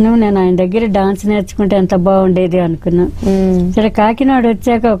అనుకున్నాను నేను ఆయన దగ్గర డాన్స్ నేర్చుకుంటే ఎంత బాగుండేది అనుకున్నా. సరే కాకినాడ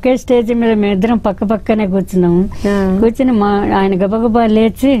వచ్చాక ఒకే స్టేజ్ మీద మేమిద్దరం పక్క పక్కనే కూర్చున్నాము. కూర్చుని ఆయన గబగబా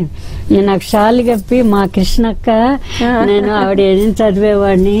లేచి నాకు షాల్ కప్పి, మా కృష్ణక్క, నేను ఆవిడ ఏం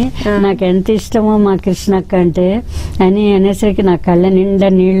చదివేవాడిని, నాకు ఎంత ఇష్టమో మా కృష్ణక్క అంటే అని అనేసరికి నా కళ్ళ నిండా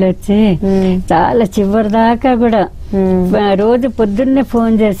నీళ్ళు వచ్చి చాలా చివరి దాకా కూడా రోజు పొద్దున్నే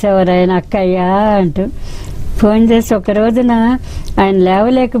ఫోన్ చేసేవారు ఆయన, అక్కయ్యా అంటూ ఫోన్ చేసి. ఒక రోజున ఆయన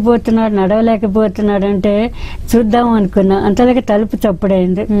లేవలేకపోతున్నాడు, నడవలేకపోతున్నాడు అంటే చూద్దాం అనుకున్నా. అంతలాగే తలుపు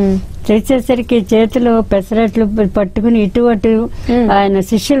చప్పుడైంది. తెచ్చేసరికి చేతిలో పెసరట్లు పట్టుకుని ఇటు అటు ఆయన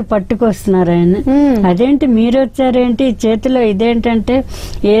శిష్యులు పట్టుకొస్తున్నారు. ఆయన అదేంటి మీరు వచ్చారేంటి చేతిలో ఇదేంటంటే,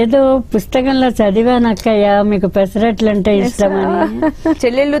 ఏదో పుస్తకంలో చదివానక్కయ్యా మీకు పెసరట్లు అంటే ఇష్టమని.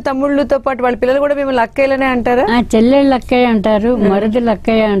 చెల్లెళ్ళు తమ్ముళ్ళతో పాటు వాళ్ళ పిల్లలు కూడా మిమ్మల్ని అక్కయ్యలనే అంటారా? చెల్లెళ్ళు అక్కయ్య అంటారు, మరుదులు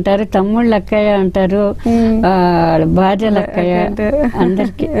అక్కయ్య అంటారు, తమ్ముళ్ళు అక్కయ్య అంటారు, భార్యలు అక్కయ్య,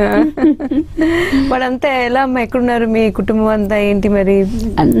 అందరికి. వాడంతా ఎలా అమ్మా, ఎక్కడున్నారు మీ కుటుంబం అంతా, ఏంటి మరి?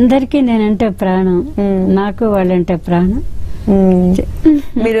 అందరికి నేనంటే ప్రాణం, నాకు వాళ్ళంటే ప్రాణం.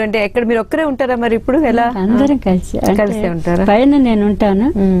 మీరు అంటే ఎక్కడ మీరు ఒక్కరే ఉంటారా మరి ఇప్పుడు? ఎలా? అందరం కలిసి ఉంటారా? పైన నేను ఉంటాను,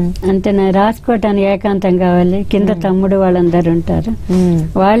 అంటే నేను రాసుకోవటానికి ఏకాంతం కావాలి. కింద తమ్ముడు వాళ్ళందరూ ఉంటారు.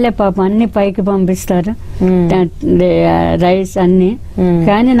 వాళ్ళే పాపం అన్ని పైకి పంపిస్తారు, రైస్ అన్ని.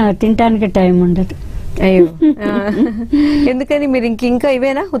 కానీ నాకు తినటానికి టైం ఉండదు. అయ్యో, ఎందుకని? మీరు ఇంకా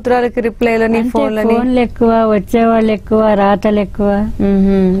ఇవేనా ఉత్తరాలకి రిప్లైలని, ఫోన్లు ఎక్కువ, వచ్చేవాళ్ళు ఎక్కువ, రాతలు ఎక్కువ.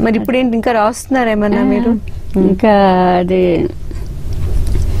 మరి ఇప్పుడు ఏంటి ఇంకా రాస్తున్నారేమన్నా మీరు? ఇంకా అది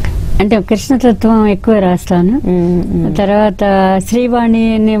అంటే కృష్ణతత్వం ఎక్కువ రాస్తాను. తర్వాత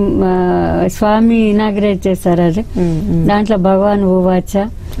శ్రీవాణిని స్వామి ఇనాగ్రేట్ చేశారు, అది దాంట్లో భగవాన్ ఉవాచ.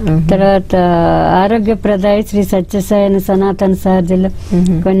 తర్వాత ఆరోగ్య ప్రదాయి శ్రీ సత్యసాయన సనాతన సార్జులు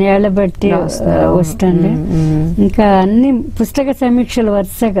కొన్ని ఏళ్ల బట్టి వస్తుంది. ఇంకా అన్ని పుస్తక సమీక్షలు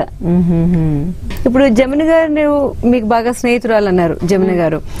వరుసగా. ఇప్పుడు జమున గారిని మీకు బాగా స్నేహితురాలు అన్నారు. జమున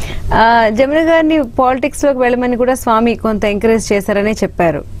గారు, జమున గారిని పాలిటిక్స్ లోకి వెళ్ళమని కూడా స్వామి కొంత ఎంకరేజ్ చేశారనే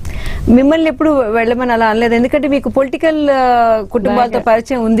చెప్పారు. మిమ్మల్ని ఎప్పుడు వెళ్ళమని అలా అనలేదు, ఎందుకంటే మీకు పొలిటికల్ కుటుంబాలతో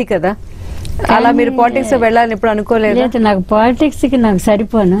పరిచయం ఉంది కదా, అలా మీరు పాలిటిక్స్ లో వెళ్ళాలని ఎప్పుడు అనుకోలేదు? నాకు పాలిటిక్స్ కి నాకు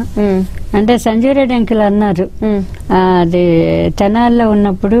సరిపోను. అంటే సంజయ్ రెడ్డి అంకుల్ అన్నారు, అది తెనాల్లో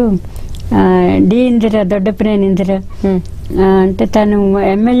ఉన్నప్పుడు డి ఇందిర, దొడ్డపినేని ఇందిర, అంటే తను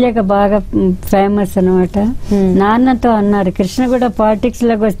ఎమ్మెల్యేగా బాగా ఫేమస్ అనమాట. నాన్నతో అన్నారు కృష్ణ కూడా పాలిటిక్స్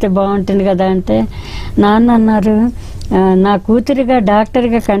లోకి వస్తే బాగుంటుంది కదా అంటే, నాన్న అన్నారు నా కూతురిగా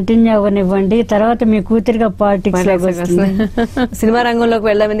డాక్టర్గా కంటిన్యూ అవ్వనివ్వండి, తర్వాత మీ కూతురిగా పాలిటిక్స్ లోకి వస్తుంది. సినిమా రంగంలోకి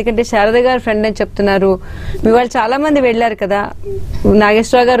వెళ్దాం, ఎందుకంటే శారద గారు ఫ్రెండ్ అని చెప్తున్నారు. మీ వాళ్ళు చాలా మంది వెళ్ళారు కదా,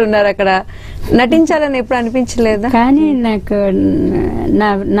 నాగేశ్వరరావు గారు ఉన్నారు అక్కడ, నటించాలని ఎప్పుడు అనిపించలేదా? కానీ నాకు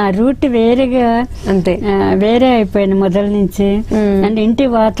నా రూట్ వేరేగా అంతే వేరే అయిపోయింది మొదల నుంచి. అంటే ఇంటి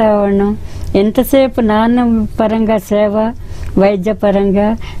వాతావరణం, ఎంతసేపు నాన్న పరంగా సేవ, వైద్య పరంగా,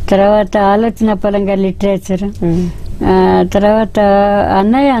 తర్వాత ఆలోచన పరంగా లిటరేచర్, తర్వాత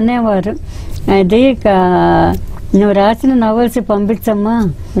అన్నయ్య అనేవారు అది నువ్వు రాసిన నవల్స్ పంపించమ్మా,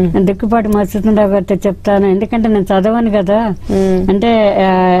 దిక్కుపాటి మత్స్యరావు గారితో చెప్తాను, ఎందుకంటే నేను చదవను కదా, అంటే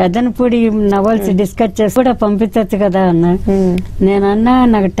ఎదనపూడి నవల్స్ డిస్కస్ చేసి కూడా పంపించచ్చు కదా అన్న. నేనన్నా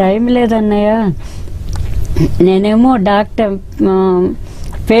నాకు టైం లేదన్నయ్య, నేనేమో డాక్టర్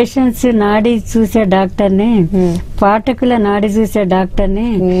పేషెంట్స్ నాడి చూసే డాక్టర్ని, పాఠకుల నాడి చూసే డాక్టర్ని,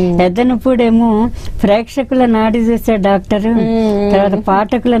 ఎద్దనప్పుడేమో ప్రేక్షకుల నాడి చూసే డాక్టర్, తర్వాత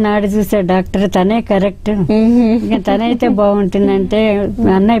పాఠకుల నాడి చూసే డాక్టర్, తనే కరెక్ట్, తనైతే బాగుంటుందంటే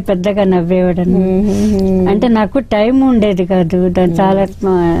అన్నయ్య పెద్దగా నవ్వేవాడు. అంటే నాకు టైం ఉండేది కాదు, దాన్ని చాలా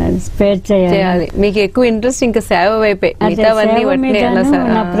స్పేర్ చేయాలి. మీకు ఎక్కువ ఇంట్రెస్ట్ ఇంకా సేవ వైపే,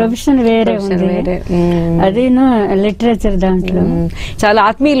 నా ప్రొఫెషన్ వేరే ఉంది, అది లిటరేచర్ దాంట్లో. చాలా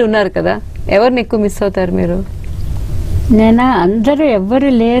ఆత్మీయులు ఉన్నారు కదా, ఎవరిని ఎక్కువ మిస్ అవుతారు మీరు? నేను అందరూ ఎవ్వరు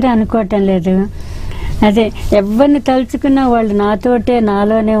లేరు అనుకోవటం లేదు, అదే ఎవరిని తలుచుకున్నా వాళ్ళు నాతోటే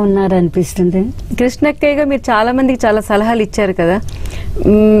నాలోనే ఉన్నారు అనిపిస్తుంది. కృష్ణక్కయ్యగా మీరు చాలా మందికి చాలా సలహాలు ఇచ్చారు కదా,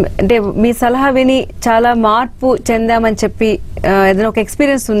 అంటే మీ సలహా విని చాలా మార్పు చెందామని చెప్పి ఏదైనా ఒక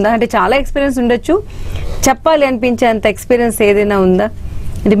ఎక్స్పీరియన్స్ ఉందా? అంటే చాలా ఎక్స్పీరియన్స్ ఉండొచ్చు, చెప్పాలి అనిపించే అంత ఎక్స్పీరియన్స్ ఏదైనా ఉందా?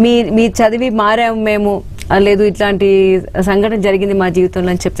 అంటే మీ చదివి మారాము మేము, లేదు ఇట్లాంటి సంఘటన జరిగింది మా జీవితంలో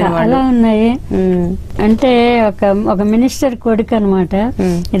అని చెప్పిన చాలా ఉన్నాయి. అంటే ఒక మినిస్టర్ కొడుకు అనమాట,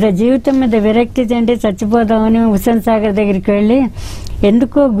 ఇదో జీవితం మీద విరక్తి చెంది చచ్చిపోదామని హుస్సేన్ సాగర్ దగ్గరికి వెళ్ళి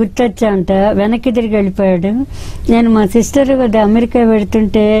ఎందుకో గుర్తొచ్చా అంట, వెనక్కి తిరిగి వెళ్ళిపోయాడు. నేను మా సిస్టర్ అమెరికా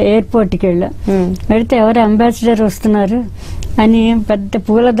వెళ్తుంటే ఎయిర్పోర్ట్కి వెళితే ఎవరు అంబాసిడర్ వస్తున్నారు అని పెద్ద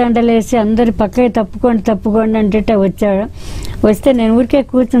పూలదండలేసి అందరు పక్కకి తప్పుకోండి అంటే వచ్చాడు. వస్తే నేను ఊరికే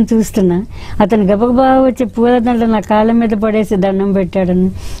కూర్చొని చూస్తున్నా, అతను గబగబా వచ్చి పూలదండ నా కాళ్ళ మీద పడేసి దండం పెట్టాడని.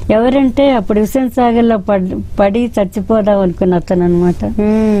 ఎవరంటే అప్పుడు హుస్సేన్ సాగర్ లో పడి చచ్చిపోదాం అనుకున్న అతను అనమాట.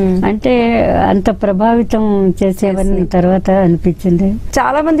 అంటే అంత ప్రభావితం చేసేవని తర్వాత అనిపించింది.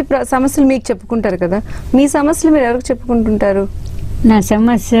 చాలా మంది సమస్యలు మీకు చెప్పుకుంటారు కదా, మీ సమస్యలు మీరు ఎవరికి చెప్పుకుంటుంటారు? నా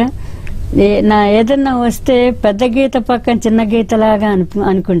సమస్య ఏదన్నా వస్తే పెద్ద గీత పక్కన చిన్న గీతలాగా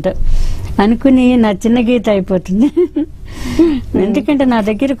అనుకుని నా చిన్న గీత అయిపోతుంది. ఎందుకంటే నా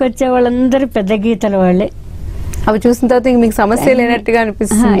దగ్గరికి వచ్చే వాళ్ళందరూ పెద్ద గీతల వాళ్ళే. అవి చూసిన తర్వాత మీకు సమస్య లేనట్టుగా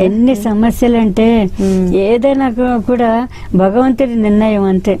అనిపిస్తుంది. ఎన్ని సమస్యలు అంటే ఏదైనా కూడా భగవంతుడి నిర్ణయం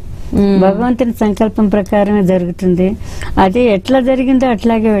అంతే, భగవంతుని సంకల్పం ప్రకారమే జరుగుతుంది. అది ఎట్లా జరిగిందో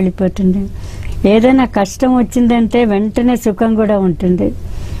అట్లాగే వెళ్ళిపోతుంది. ఏదైనా కష్టం వచ్చిందంటే వెంటనే సుఖం కూడా ఉంటుంది.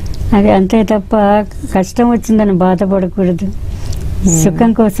 అది అంతే తప్ప కష్టం వచ్చిందని బాధపడకూడదు, సుఖం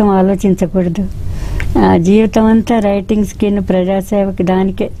కోసం ఆలోచించకూడదు. జీవితం అంతా రైటింగ్స్కి, ప్రజాసేవకి,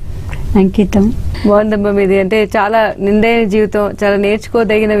 దానికే అంకితం. బాగుందమ్మా మీది. అంటే చాలా నిండైన జీవితం, చాలా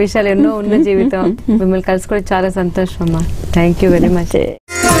నేర్చుకోదగిన విషయాలు ఎన్నో ఉన్న జీవితం. మిమ్మల్ని కలుసుకోవడం చాలా సంతోషం అమ్మా. Thank you very much.